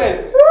X-Men.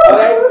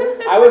 Alright?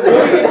 I was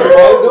looking into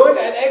Boyzone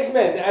and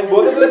X-Men, and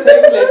both of those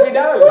things let me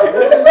down.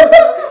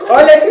 Oh,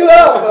 let's go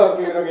up.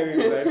 Okay, we're not getting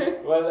into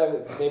that. Well,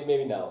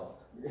 maybe now.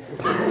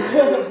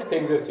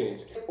 Things have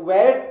changed.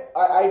 Where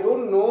I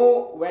don't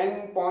know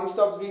when porn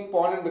stops being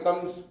porn and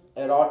becomes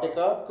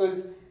erotica,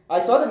 because I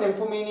saw the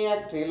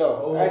Nymphomaniac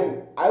trailer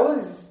and I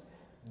was.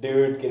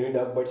 Dude, can we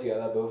talk about Shia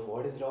LaBeouf?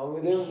 What is wrong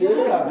with him?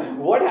 Dude?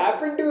 What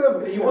happened to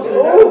him? He was in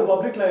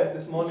public life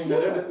this morning. I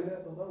read it.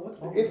 What's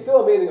wrong? It's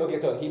so amazing. Okay,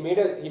 so he made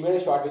a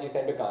shot which he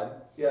sent to Khan.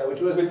 Yeah, which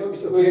was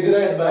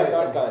Plagiarized by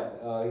not Khan.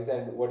 He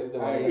sent, what is the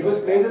one? It was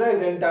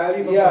plagiarized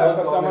entirely from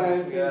From someone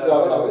else's. Yeah.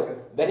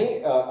 Then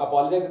he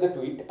apologized with a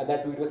tweet, and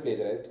that tweet was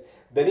plagiarized.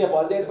 Then he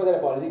apologized for that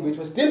apology, which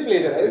was still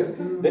plagiarized.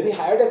 Then he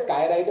hired a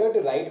skywriter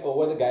to write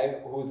over the guy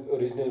whose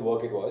original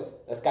work it was.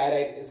 A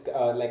skywrite is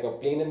like a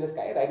plane in the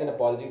sky, write an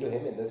apology to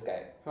him in the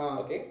sky.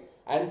 Okay?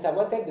 And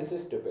someone said, this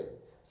is stupid.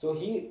 So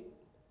he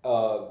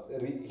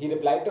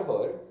replied to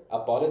her,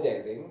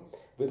 apologizing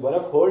with one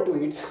of her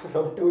tweets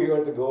from 2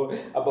 years ago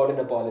about an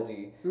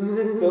apology.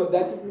 So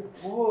that's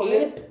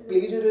 8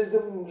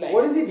 plagiarism. Like,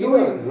 what is he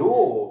doing? In a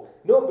row.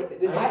 No, but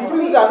this has to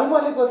be with Anu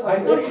Malik or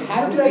something. This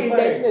has to be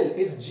intentional.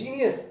 It's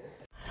genius.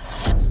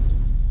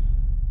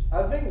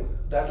 I think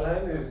that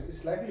line is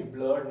slightly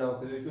blurred now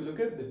because if you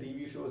look at the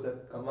TV shows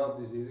that come out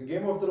these days,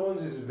 Game of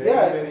Thrones is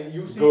very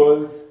you see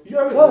girls.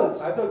 Girls.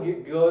 I thought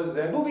girls.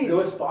 Then Boobies. there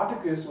was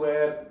Spartacus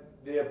where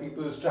there are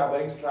people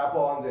wearing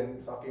strap-ons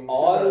and fucking.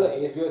 All the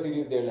HBO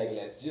series, they're like,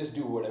 let's just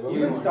do whatever we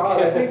Even want.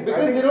 Stars, I think,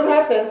 because they don't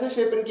have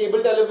censorship in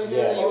cable television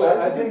in the US.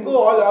 I They think just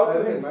go all out I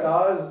to think it, man.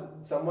 Stars,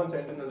 someone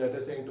sent in a letter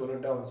saying tone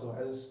it down. So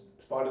as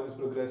Spartacus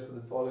progressed for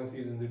the following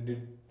seasons, it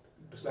did.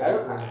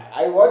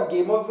 I watched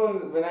Game of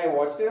Thrones. When I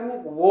watched it, I'm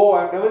like, whoa,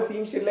 I've never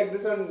seen shit like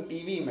this on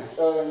TV, man.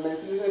 I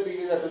mentioned this in a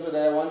previous episode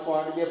that I once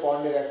wanted to be a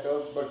porn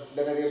director, but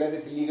then I realized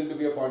it's illegal to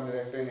be a porn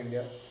director in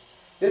India.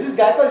 There's this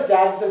guy called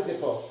Jack the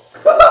Zipper.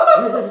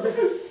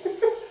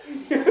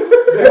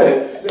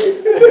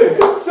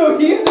 So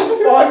he's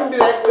this porn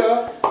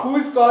director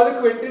who's called the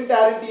Quentin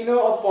Tarantino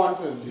of porn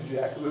films.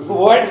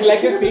 What? Like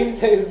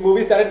his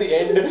movie started at the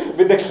end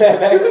with the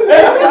climax.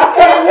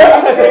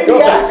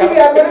 Actually,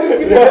 I'm gonna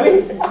keep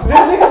telling.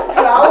 There's like a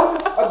clown,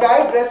 a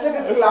guy dressed like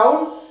a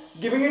clown,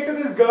 giving it to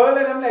this girl,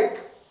 and I'm like,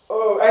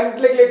 oh, and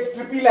it's like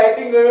trippy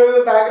lighting in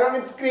the background.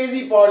 It's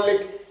crazy porn.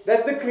 Like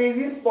that's the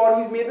craziest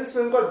porn. He's made this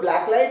film called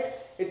Blacklight.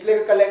 It's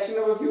like a collection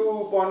of a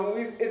few porn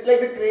movies. It's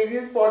like the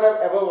craziest porn I've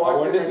ever watched.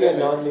 I want to see a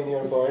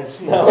non-linear porn. It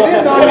is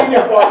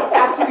non-linear porn,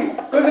 actually.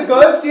 Because the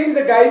girl changed,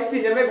 the guys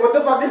changed. I'm like, what the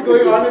fuck is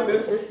going on in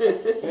this?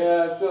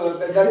 Yeah, so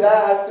that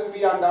has to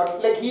be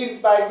undoubted. Like, he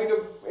inspired me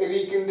to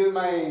rekindle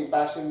my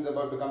passions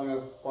about becoming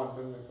a porn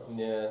filmmaker.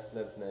 Yeah,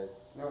 that's nice.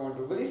 I want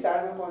to. Will you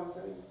start my porn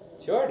film?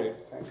 Sure, dude.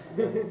 Thanks.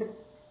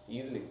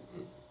 Easily.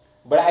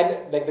 But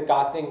I like the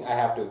casting. I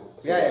have to.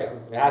 Yeah.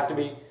 It has to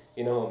be.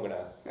 You know who I'm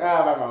gonna.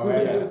 My mom.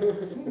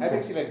 I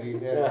think she'll agree.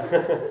 Yeah.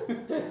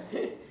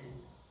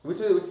 Which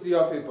is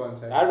your favorite porn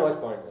site? I don't watch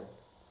porn, man.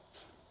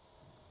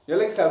 You're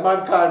like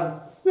Salman Khan.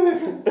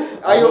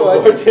 Are you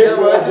a virgin? You're a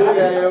virgin.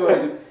 Yeah, you're a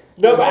virgin.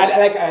 No,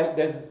 but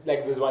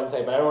there's one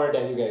site, but I don't want to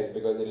tell you guys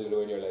because it'll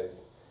ruin your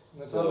lives.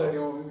 That's all that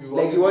you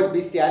like you watch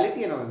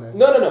bestiality and all that.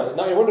 No,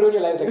 it won't ruin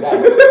your lives like that.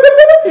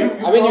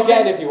 I mean, you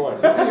can if you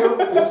want.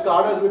 You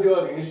start us with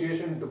your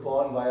initiation to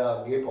porn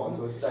via gay porn,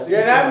 so it's that. Yeah,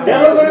 and I'm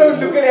never going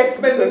to look at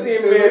X-Men the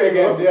same way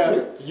again.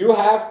 Yeah. You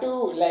have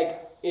to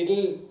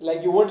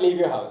you won't leave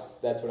your house.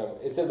 That's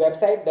what It's a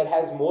website that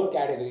has more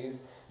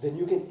categories than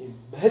you can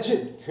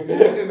imagine. You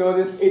need to know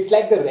this. It's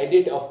like the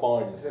Reddit of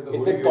porn.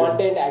 It's a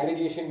content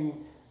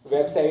aggregation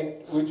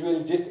website which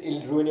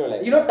it'll ruin your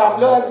life. You know,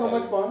 Tumblr has so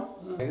much porn.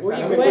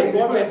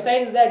 What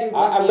website is that?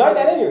 I'm not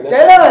telling you.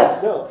 Tell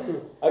us! No.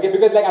 Okay,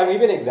 because I'll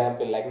give you an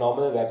example. Like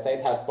normal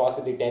websites have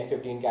possibly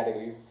 10-15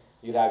 categories.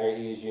 You'll have your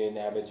Asian,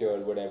 amateur,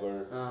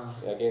 whatever.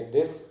 Okay,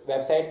 this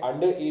website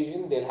under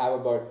Asian, they'll have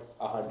about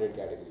 100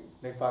 categories.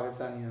 Like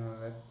Pakistani and all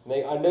that.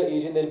 Like under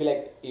Asian, there'll be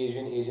like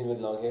Asian with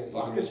long hair,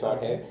 Asian with short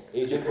hair,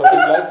 Asian 30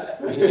 plus,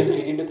 Asian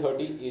 18 to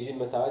 30, Asian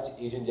massage,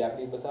 Asian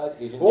Japanese massage,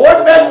 Asian.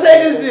 What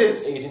website is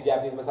this? Asian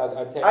Japanese massage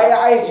uncensored.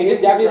 I hate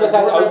Asian Japanese it,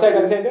 massage man. outside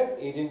uncensored.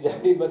 Asian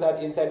Japanese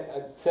massage inside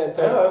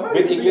uncensored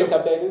with English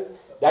subtitles.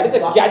 That is a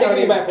Pakistani.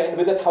 category, my friend,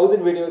 with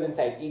 1,000 videos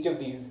inside each of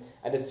these,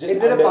 and it's just.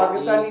 Is there a under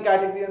Pakistani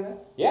category on that?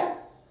 Yeah.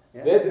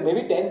 Yeah. There's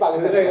maybe 10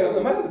 Pakistani.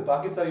 Imagine the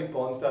Pakistani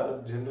porn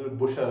star, General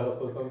Bush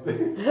Araf or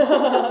something.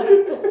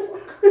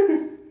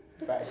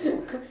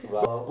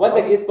 Wow. One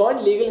second, is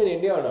porn legal in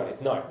India or not?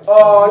 It's not.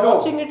 No.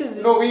 Watching it is.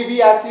 No,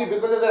 we actually,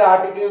 because of that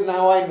article,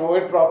 now I know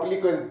it properly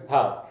because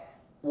How?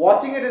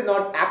 watching it is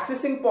not,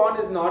 accessing porn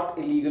is not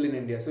illegal in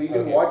India. So you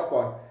can Okay. watch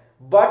porn.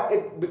 But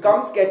it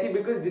becomes sketchy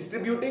because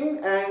distributing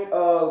and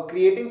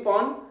creating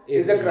porn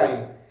is a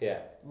crime. Yeah.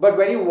 But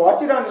when you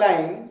watch it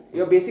online,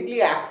 you're basically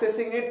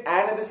accessing it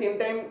and at the same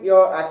time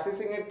you're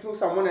accessing it through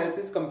someone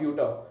else's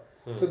computer.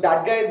 So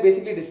that guy is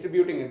basically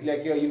distributing it,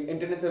 like your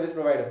internet service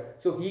provider.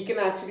 So he can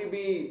actually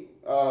be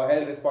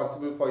held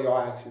responsible for your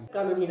action.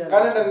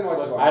 Kanan doesn't watch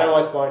porn. I don't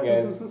watch porn,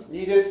 guys.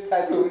 He just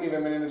has so many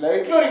women in his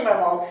life, including my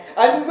mom.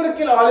 I'm just gonna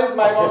kill all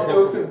my mom's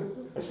jokes,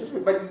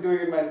 but just doing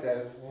it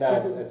myself.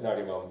 No, it's not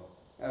your mom.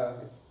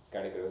 It's It's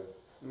kind of gross.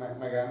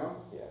 my grandma.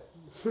 Yeah.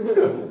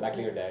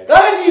 Exactly your dad.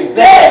 Kanaji's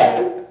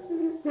dead!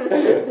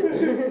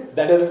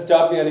 That doesn't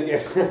stop me,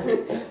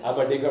 Aniket. I'm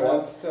a digger.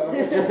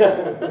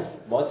 Monster.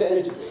 Monster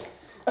eligible.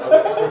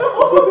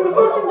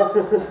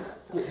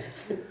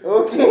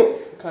 Okay.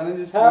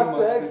 Kanaji's Have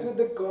sex with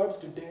the corpse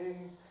today.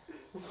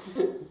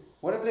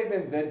 What if like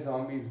there's dead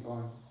zombies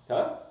born?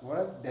 Huh? What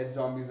if dead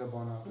zombies are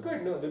born after?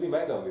 Good, no, they'll be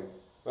my zombies.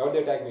 Why would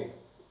they attack me?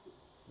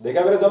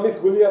 देखा मेरा zombie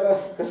school नहीं आता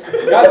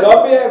यार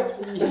zombie है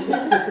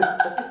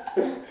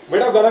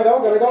बेटा गाना गाओ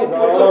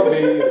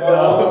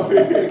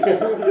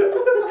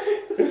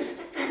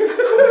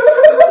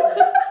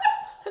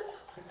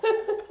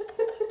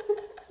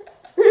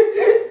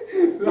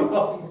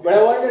But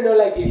I want to know,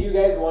 like,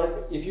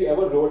 if you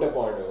ever wrote a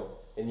porno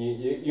and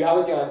you have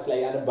a chance,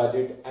 like, and a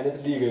budget and it's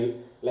legal,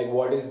 like,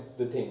 what is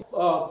the thing?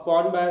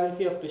 Porn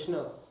biography of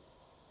Krishna.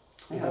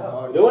 You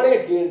don't want to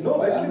get killed. No,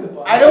 basically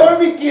the I don't want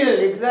to be killed,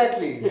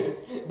 exactly.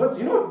 But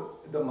you know,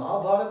 the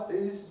Mahabharata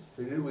is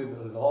filled with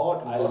a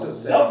lot I of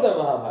sex. love the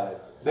Mahabharata.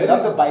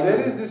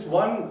 There is this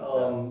one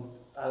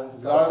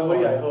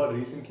story I heard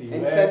recently.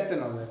 Incest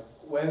and all that.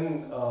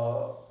 When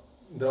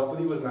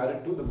Draupadi was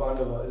married to the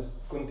Pandavas,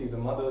 Kunti, the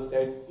mother,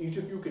 said each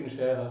of you can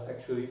share her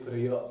sexually for a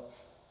year.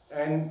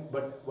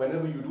 But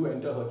whenever you do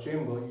enter her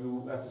chamber,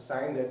 you, as a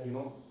sign that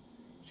you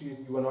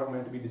are not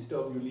meant to be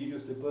disturbed, you leave your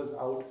slippers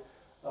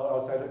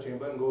outside her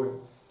chamber and go in.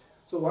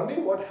 So one day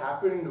what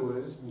happened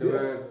was There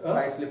were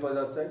 5 slippers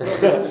outside. Just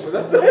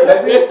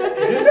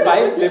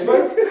 5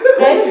 slippers?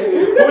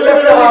 Who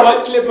left only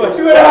 1 slipper?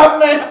 2.5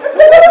 men.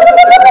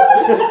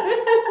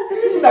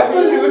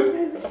 Knuckle dude.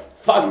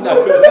 Fuck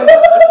Nakul.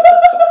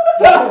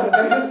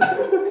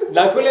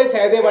 Nakul and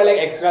Sahydev are like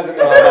extras in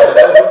the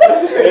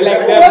Mahabharata. They're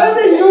like What are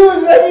they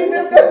used? I mean,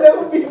 they've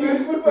never been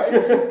useful for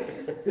anything.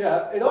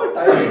 Yeah, it all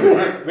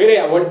ties.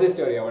 Wait, what is the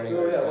story?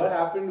 What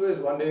happened was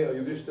one day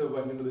Yudhishthira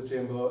went into the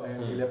chamber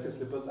and he left his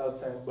slippers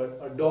outside, but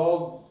a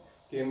dog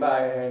came by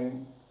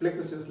and flicked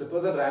the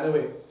slippers and ran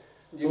away.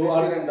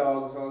 Yudhishthira and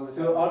dogs, all this.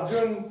 So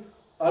Arjun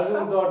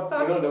thought,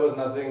 there was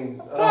nothing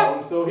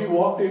around. So he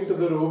walked into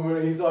the room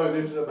and he saw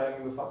Yudhishthira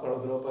banging the fuck out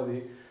of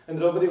Draupadi. And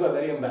Draupadi got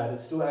very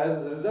embarrassed. So as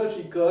a result,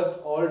 she cursed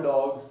all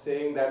dogs,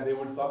 saying that they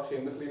would fuck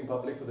shamelessly in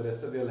public for the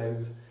rest of their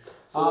lives.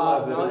 So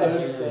as a now that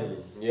makes result,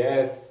 sense.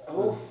 Yes.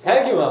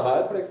 Thank you,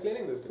 Mahabharat, for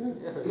explaining this to me.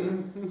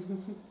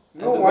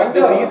 No wonder.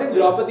 The reason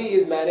Draupadi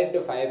is married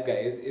to 5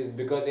 guys is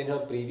because in her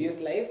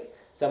previous life,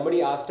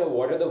 somebody asked her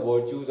what are the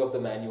virtues of the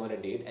man you want to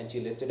date, and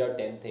she listed out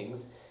 10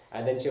 things.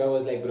 And then Shiva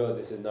was like, bro,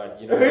 this is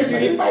not, You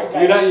need 5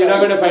 guys. You're not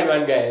going to find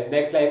one guy.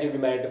 Next life, you'll be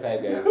married to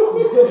 5 guys.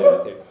 Yeah,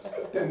 that's it.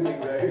 10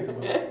 things, right?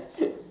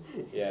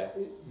 Yeah.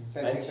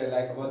 10 things I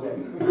like about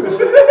them.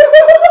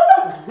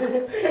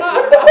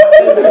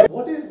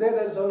 What is there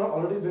that has not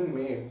already been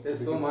made?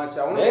 There's so much.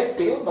 I want to There's make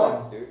space so porn.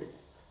 much, dude.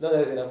 No,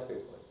 there's enough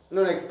space porn.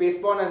 No, like space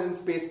porn as in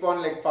space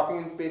porn, like fucking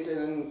in space as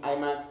in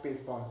IMAX space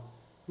porn.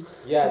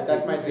 Yeah,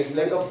 That's my dream.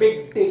 Like a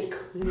big dick.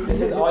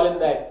 This is all in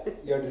that.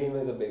 Your dream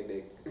is a big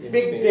dick. In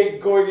Big space.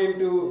 dick going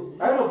into...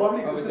 I don't know,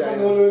 probably Oh, Christopher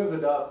vagina. Nolan is the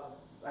dark.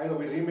 I know,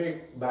 we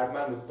remake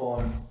Batman with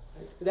porn.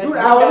 That's Dude,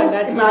 been I always done,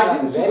 that's been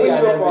imagine done. Very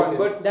superhero porn, unambitious.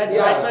 but That's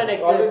yeah, Batman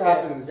it always XL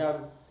happens. done.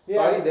 Yeah,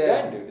 Already it's there.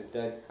 done, dude. It's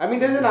done. I mean,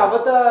 there's an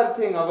Avatar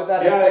thing, Avatar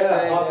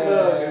XXI.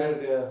 Oscar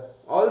did it, yeah.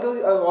 All of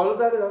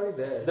that is already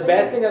there. The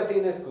best thing I've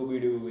seen is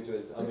Scooby-Doo, which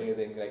was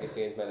amazing. Like, it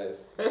changed my life.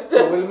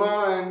 So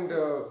Wilma and...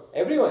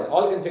 Everyone,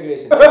 all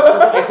configurations.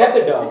 Except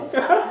the dog.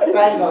 Thank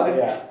God.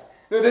 Yeah.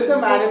 No, there's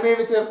some anime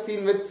which I've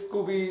seen with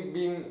Scooby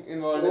being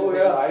involved in Oh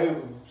this. yeah, I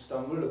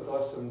stumbled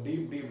across some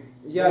deep,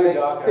 Yeah, very like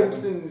dark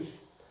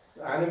Simpsons,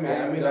 anime.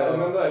 I mean, I And,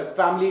 remember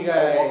Family I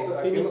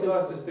Guy, came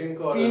across this thing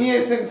called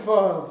Phineas and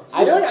Ferb.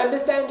 I don't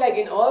understand, like,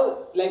 in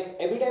all, like,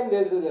 every time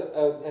there's an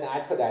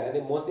ad for that, and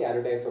they mostly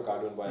advertise for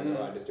cartoon porn, I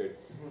understood.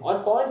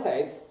 On porn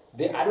sites,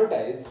 they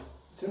advertise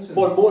Simpsons.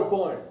 for more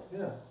porn.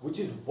 Yeah. Which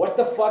is, what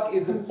the fuck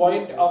is the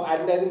point of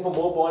advertising for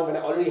more porn when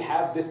I already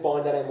have this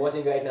porn that I'm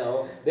watching right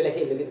now? They're like,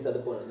 hey, look at this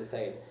other porn on the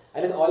side.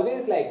 And it's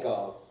always like,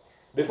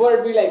 before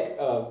it'd be like,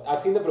 I've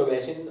seen the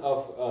progression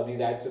of these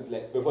ads with,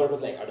 like, before it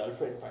was like adult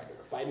friend finder,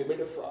 find women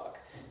to fuck.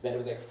 Then it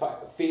was like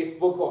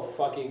Facebook of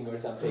fucking or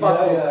something.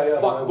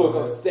 Fuck book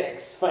of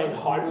sex, find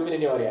hot women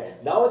in your area.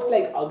 Now it's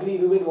like ugly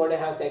women want to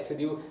have sex with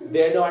you.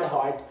 They're not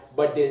hot,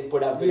 but they'll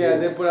put up with you.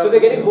 They put up so they're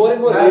getting more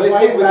and more Find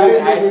realistic with these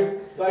ads.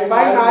 Find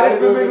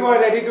married women who are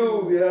ready to...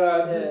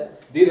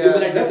 These women are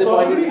That's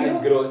disappointed probably,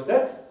 and gross.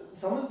 That's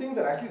some of the things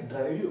that actually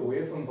drive you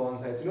away from porn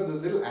sites.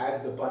 Those little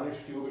ads, the punish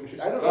tube and shit.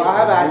 I don't know. I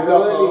have ad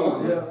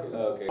blocker. Yeah.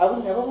 Okay. I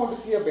would never want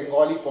to see a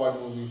Bengali porn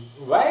movie.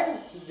 Why?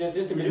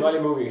 Just a Bengali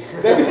movie.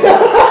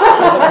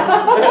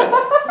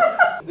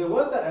 There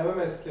was that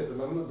MMS clip.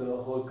 Remember the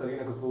whole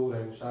Kareena Kapoor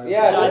and Shah?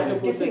 Yeah, Shah this is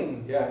Kapoor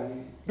kissing. Yeah.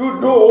 Dude,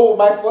 no,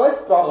 my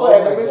first proper Oh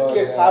my MMS God,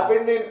 clip yeah.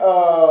 happened in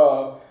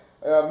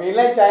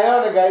mainland China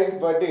on a guy's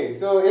birthday.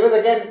 So it was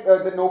again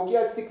the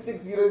Nokia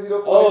 6600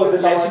 phone. Oh, It was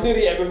the launched.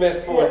 legendary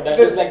MMS phone. Yeah, That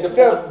was like the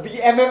phone. The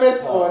MMS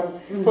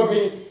phone for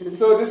me.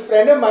 So this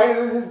friend of mine, it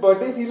was his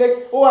birthday. He's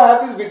like, oh, I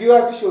have this video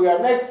I have to show you.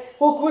 I'm like,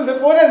 oh, cool. The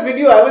phone has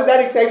video. I was that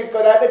excited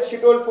because I had that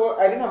shit old phone.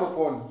 I didn't have a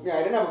phone. Yeah,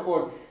 I didn't have a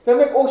phone. So I'm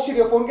like, oh shit,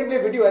 your phone can play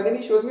video. And then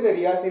he shows me the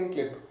Riya Singh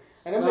clip.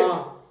 And I'm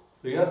like,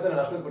 Riya Singh and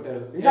Ashwin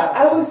Patel. yeah,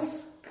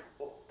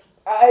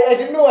 I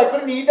didn't know. I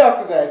couldn't eat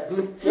after that.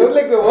 It was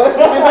like the worst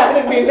time I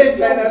had in mainland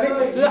China.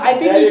 Like, So I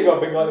think There you if go,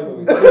 Bengali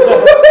movie.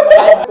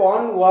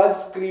 porn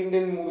was screened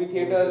in movie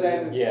theaters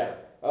and Yeah.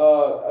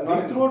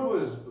 not Deep Throat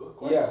was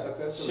quite Yeah.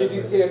 successful.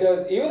 Shitty theaters.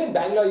 Even in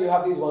Bangalore, you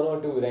have these one or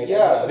two, right?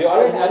 Yeah. They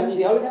always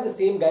have the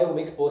same guy who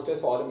makes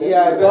posters for all of them.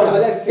 Yeah, Because some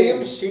of it's that the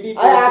same same. shitty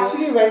I posters.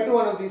 actually went to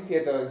one of these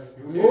theaters.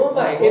 Oh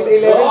my In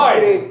 11th god!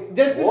 grade.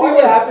 Just to see What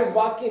what is happens.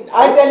 Fucking,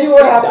 I'll tell you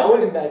what sit happens.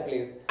 down in that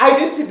place. I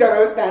did sit down, I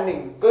was standing.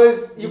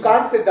 Because you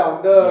can't sit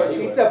down. The Yeah, you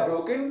seats were. are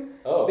broken.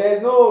 Oh.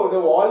 There's no, the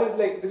wall is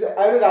like, this.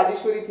 I went to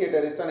Rajeshwari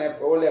Theatre, it's on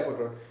Old Airport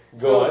Road.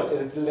 Go on.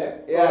 Is it still there?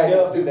 Yeah,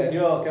 it's still there.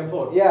 Near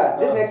Kempfort. Yeah,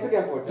 just Oh. next to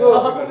Kempfort. So,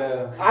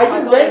 So, I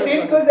just went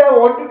in because I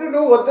wanted to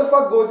know what the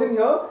fuck goes in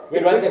here.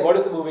 Wait, one second. What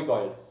is the movie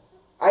called?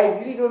 I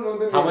really don't know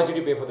the name. How much did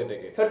you pay for the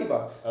ticket?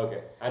 $30.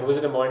 Okay. And was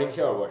it a morning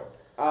show or what?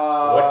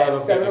 What time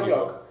of 7 day did you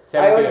o'clock. go?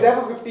 7 I was p.m. there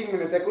for 15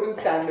 minutes. I couldn't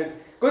stand it.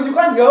 Because you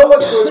can't hear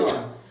what's going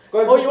on.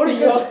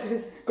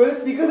 Because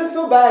the speakers are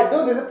so bad.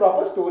 No, there's a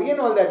proper story and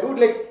all that. Dude,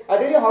 like, I'll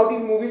tell you how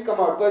these movies come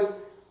out. Because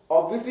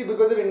obviously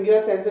because of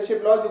India's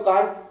censorship laws, you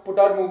can't put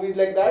out movies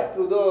like that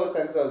through the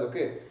censors,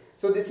 okay?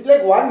 So this is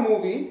like one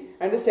movie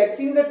and the sex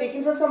scenes are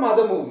taken from some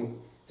other movie.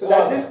 So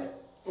that's just,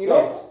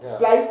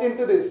 spliced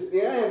into this.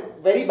 Yeah,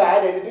 very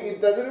bad editing.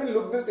 It doesn't even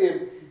look the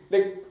same.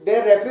 Like,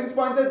 their reference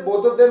points are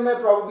both of them are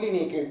probably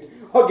naked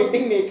or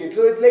getting naked.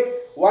 So it's like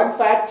one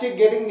fat chick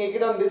getting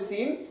naked on this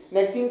scene,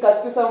 next scene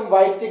cuts to some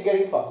white chick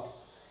getting fucked.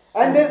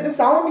 And the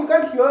sound, you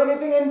can't hear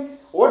anything, and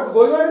what's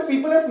going on is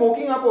people are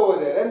smoking up over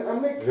there. And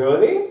I'm like,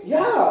 Really?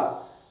 yeah.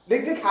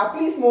 They're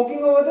happily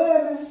smoking over there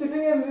and they're just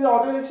sitting, and these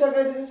auto rickshaw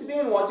guys are just sitting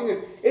and watching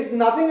it. It's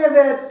nothing as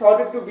I had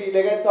thought it to be.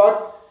 Like I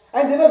thought,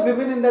 and there were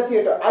women in the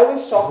theatre. I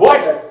was shocked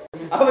at that.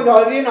 I was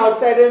already an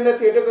outsider in the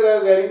theatre because I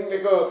was wearing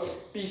like a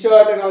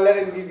t-shirt and all that,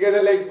 and these guys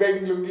are like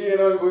wearing lungi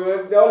and all going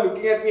on. They're all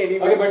looking at me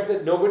anyway. Okay, but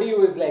so nobody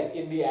was like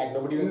in the act.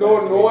 Nobody was. No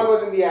one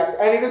was in the act,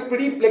 and it was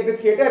pretty like the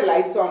theatre had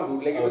lights on,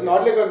 dude. Like it was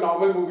not like a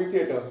normal movie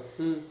theatre.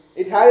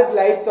 It has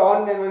lights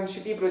on and one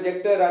shitty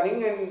projector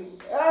running,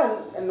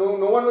 and no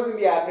one was in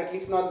the act. At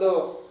least not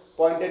the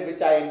point at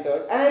which I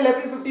entered. And I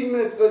left in 15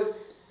 minutes because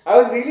I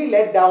was really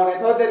let down. I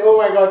thought that, oh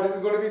my god, this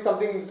is going to be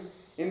something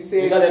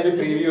insane. You thought there'd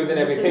be previews and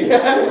everything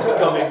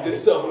coming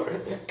this summer.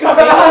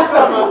 Coming this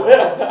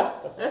summer.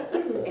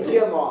 It's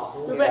your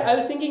mom. No, but I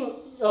was thinking,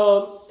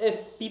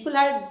 if people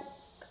had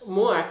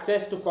more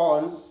access to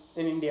porn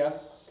in India,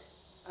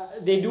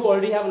 they do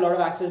already have a lot of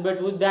access,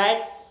 but would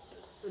that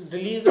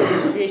release the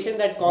frustration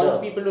that causes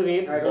people to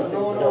rape? I don't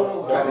think so.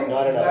 No. No,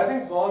 not at all. I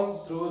think porn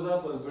throws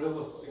up a bit of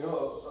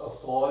a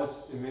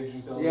false image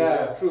in terms of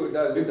Yeah, true, it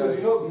does. because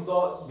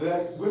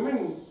the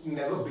women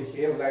never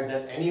behave like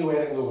that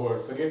anywhere in the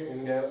world. Forget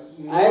India.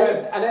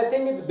 And I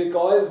think it's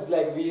because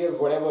like we have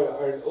whatever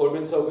our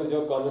urban circle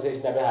joke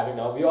conversation that we're having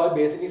now. We're all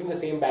basically from the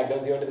same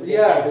backgrounds. We went to the same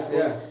kind of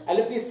schools. Yeah. And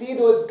if we see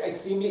those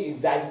extremely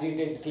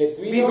exaggerated clips,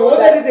 we know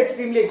that it's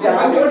extremely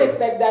exaggerated. I don't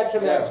expect that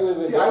from actual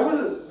women. See, I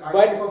will.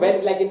 But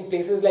when like in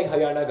places like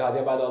Haryana,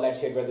 Ghaziabad, all that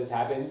shit where this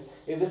happens,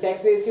 is the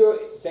sex ratio?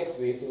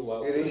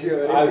 Wow.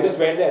 I just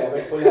went there. I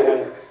went full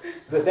Haryana.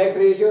 The sex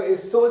ratio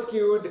is so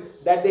skewed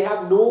that they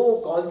have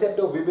no concept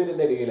of women in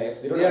their daily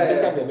lives. They don't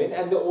understand women,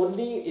 and the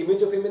only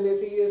image of women they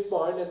see is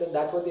porn, and then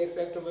that's what they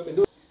expect from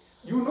women.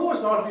 You know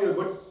it's not real,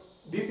 but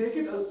they take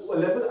it a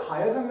level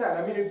higher than that.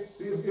 I mean,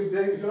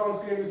 if you're on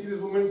screen and you see this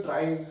woman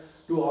trying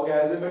to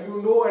orgasm, and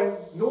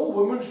no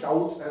woman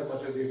shouts as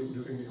much as they do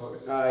during the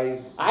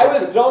orgasm. I will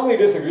strongly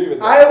disagree with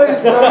that. I will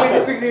strongly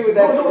disagree with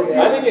that. No, see,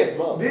 I think it's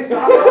mom. They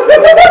start.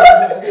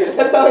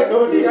 That's how it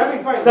goes. See, I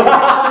mean, fine.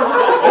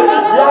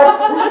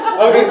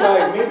 Okay,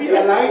 sorry. Maybe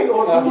a line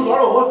or two,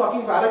 not a whole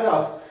fucking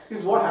paragraph,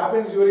 is what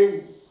happens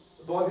during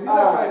porn. See,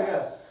 that's fine,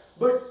 yeah.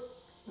 But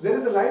there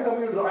is a line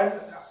somebody will draw, and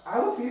I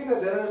have a feeling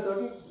that there are a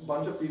certain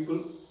bunch of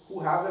people who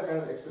have that kind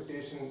of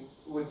expectation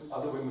with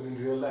other women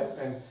in real life,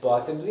 and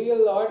Possibly a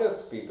lot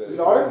of people. A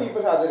lot of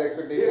people have that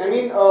expectation. I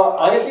mean,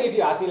 Honestly, if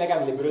you ask me, like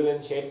I'm liberal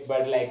and shit,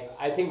 but like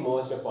I think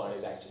most of porn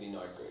is actually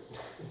not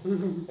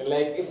good.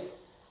 Like it's,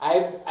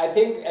 I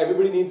think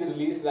everybody needs a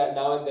release that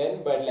now and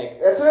then, but like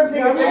that's what I'm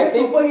saying. It's I like a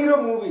think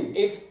superhero movie.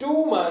 it's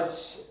too much,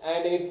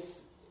 and it's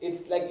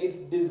it's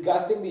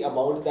disgusting the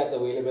amount that's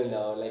available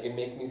now. Like it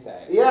makes me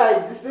sad. Yeah,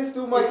 this is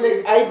too much.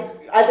 Like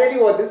I tell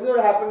you what, this is what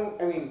happened.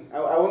 I mean, I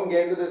won't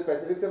get into the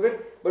specifics of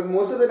it, but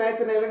most of the nights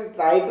when I even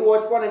try to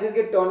watch porn, I just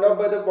get turned off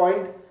by the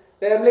point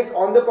that I'm like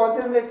on the porn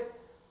side, I'm like,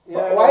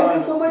 why is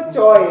there so much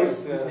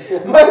choice?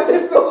 Why is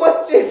there so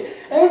much shit?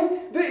 And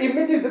the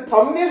images, the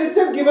thumbnails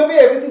itself give away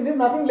everything. There's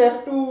nothing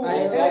left to.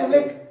 And I'm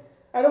like,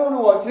 I don't want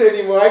to watch it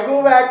anymore. I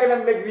go back and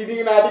I'm like reading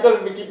an article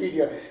on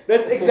Wikipedia.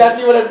 That's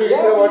exactly what I'm doing.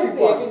 Yeah, watching seriously,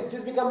 porn. it's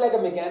just become like a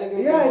mechanical.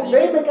 Yeah, it's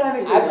very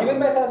mechanical. I've given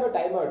myself a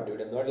timeout,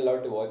 dude. I'm not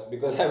allowed to watch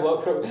because I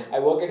work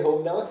at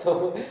home now,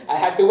 so I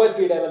had too much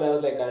free time and I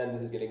was like, Karan,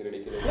 this is getting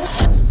ridiculous.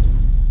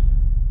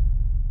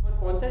 On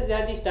porn sites,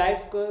 there are these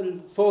tags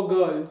for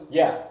girls.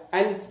 Yeah.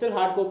 And it's still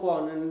hardcore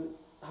porn. And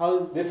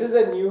how's This is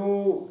a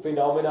new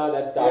phenomena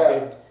that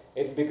started. Yeah.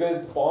 It's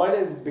because porn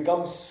has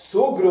become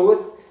so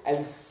gross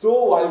and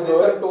so vulgar. there's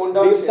some toned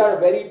down They've shit. started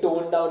very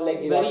toned down, like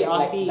erotic, like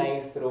arty.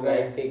 nice,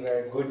 romantic,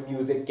 Right. good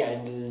music,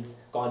 candles,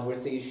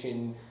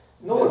 conversation,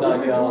 no,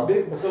 lasagna.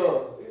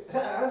 I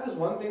have this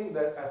one thing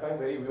that I find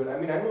very weird. I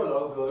mean, I know a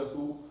lot of girls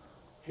who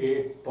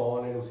hate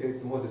porn and who say it's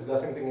the most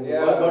disgusting thing in the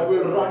world, but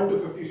will run to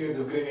 50 Shades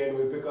of Grey and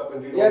will pick up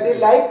and read. Yeah, they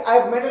like.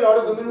 I've met a lot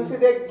of women who say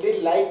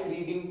they like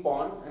reading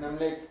porn, and I'm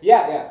like,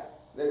 Yeah. okay.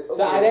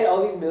 So I read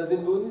all these Mills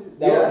and Boons. So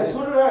did I.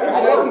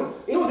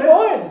 It's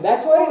porn.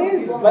 That's what it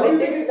is. But it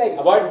takes like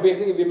about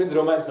basically women's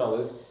romance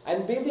novels,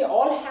 and they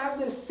all have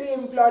the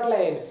same plot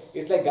line.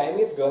 It's like guy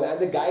meets girl, and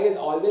the guy is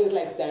always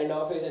like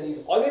standoffish, and he's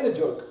always a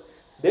jerk.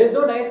 There's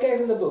no nice guys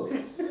in the book.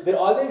 They're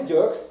always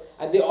jerks,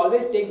 and they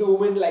always take the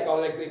woman like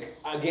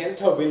against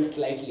her will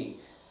slightly.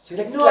 She's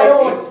like, no, I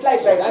don't want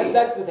slightly.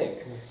 That's the thing.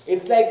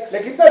 It's like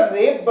it's a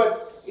rape,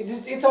 but.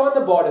 It's on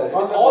the border. And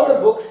all the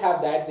books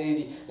have that.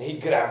 He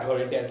grabbed her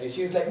intensely.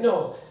 She's like,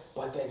 no.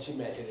 But then she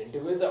melted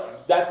into his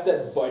arms. That's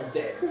the but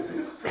then.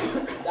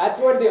 That's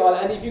what they all.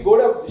 And if you go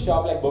to a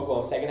shop like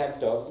Bookworm, secondhand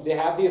store, they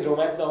have these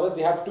romance novels.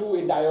 They have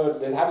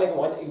they have like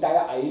one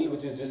entire aisle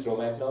which is just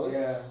romance novels,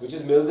 which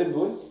is Mills and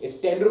Boon. It's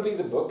 10 rupees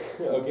a book,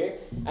 okay?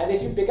 And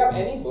if you pick up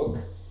any book,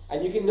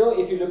 and you can know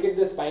if you look at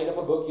the spine of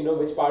a book, you know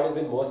which part has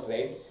been most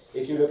read.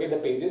 If you look at the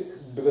pages,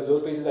 because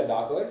those pages are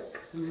darker.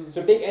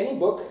 So take any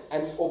book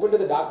and open to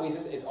the dark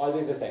pages, it's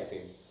always a sex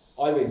scene.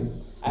 Always.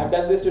 I have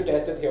done this to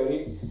test a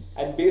theory,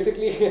 and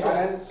basically...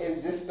 And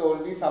it just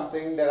told me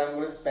something that I'm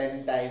going to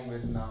spend time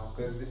with now,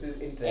 because this is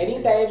interesting.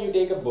 Anytime you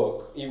take a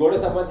book, you go to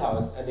someone's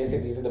house and they say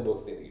these are the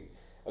books they read.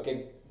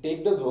 Okay,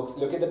 take the books,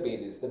 look at the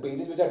pages. The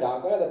pages which are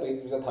darker are the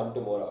pages which are thumbed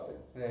to more often.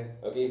 Right.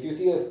 Okay, if you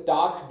see a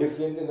stark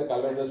difference in the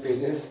color of those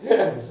pages,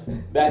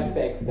 that's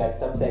sex. That's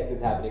some sex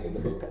is happening in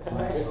the book.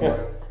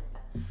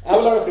 I have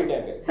a lot of free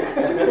time, guys.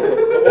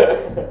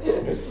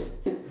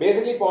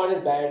 Basically, porn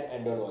is bad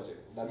and don't watch it.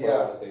 That's what I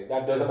want to say.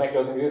 Those are my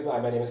closing views. My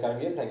name is Karan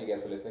Gill. Thank you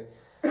guys for listening.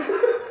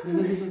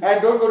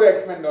 And don't go to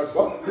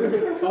xmen.com.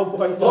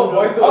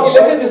 Okay,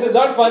 listen, this is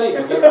not funny.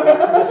 Okay,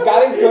 it's a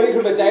scarring story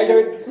from my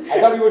childhood. I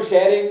thought you were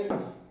sharing.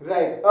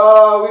 Right.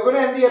 We're going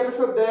to end the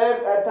episode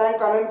there. Thank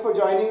Kanan for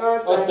joining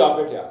us. Oh, stop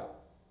it, yeah.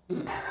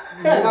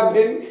 And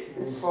Abhin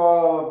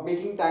for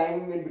making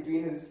time in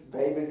between his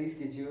very busy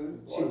schedule.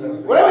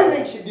 Whatever you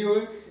think,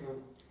 schedule.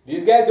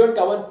 These guys don't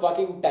come on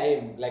fucking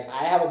time. Like,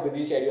 I have a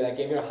busy schedule. I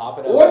came here half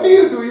an hour. What do?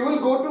 You will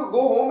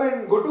go home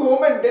and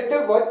let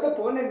them watch the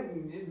porn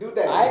and just do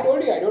that. I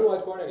told you I don't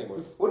watch porn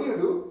anymore. What do you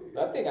do?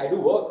 Nothing. I do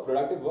work,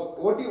 productive work.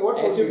 What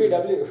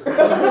SUPW.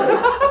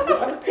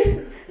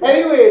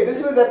 Anyway,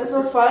 this was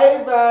episode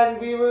 5 and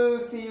we will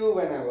see you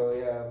whenever.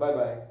 Yeah,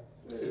 bye.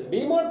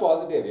 Be more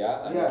positive,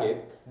 yeah?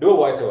 Okay. Do a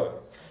voiceover.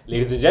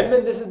 Ladies and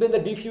gentlemen, this has been the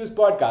Diffuse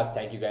Podcast.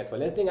 Thank you guys for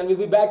listening, and we'll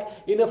be back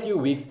in a few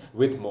weeks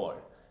with more.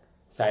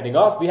 Signing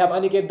off, we have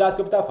Aniket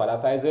Dasgupta,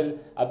 Farah Faisal,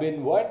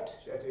 Abhin what?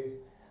 Shetty.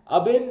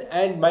 Abhin,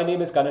 and my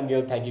name is Kanan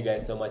Gill. Thank you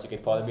guys so much. You can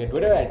follow me on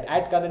Twitter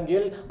at Kanan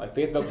Gill, on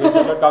Facebook,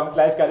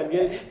 facebook.com/Kanan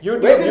Gill,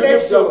 YouTube,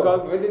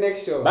 youtube.com. When's the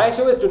next show? My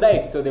show is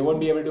tonight, so they won't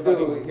be able to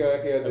fucking...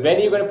 Hear When are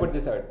you going to put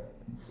this out?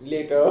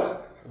 Later.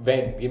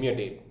 When? Give me a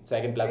date, so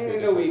I can plug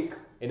In a week.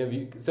 In a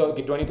week. So,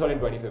 okay, 23rd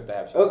and 25th I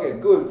have shows.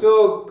 Okay, cool.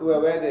 So, where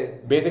are they?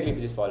 Basically, if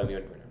you just follow me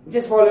on Twitter.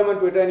 Just follow him on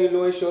Twitter and you'll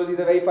know his shows. He's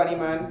a very funny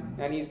man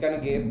and he's kind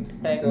of gay.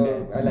 Thanks, so,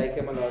 man. I like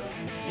him a lot.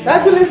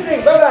 Thanks for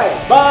listening.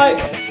 Bye-bye.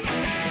 Bye!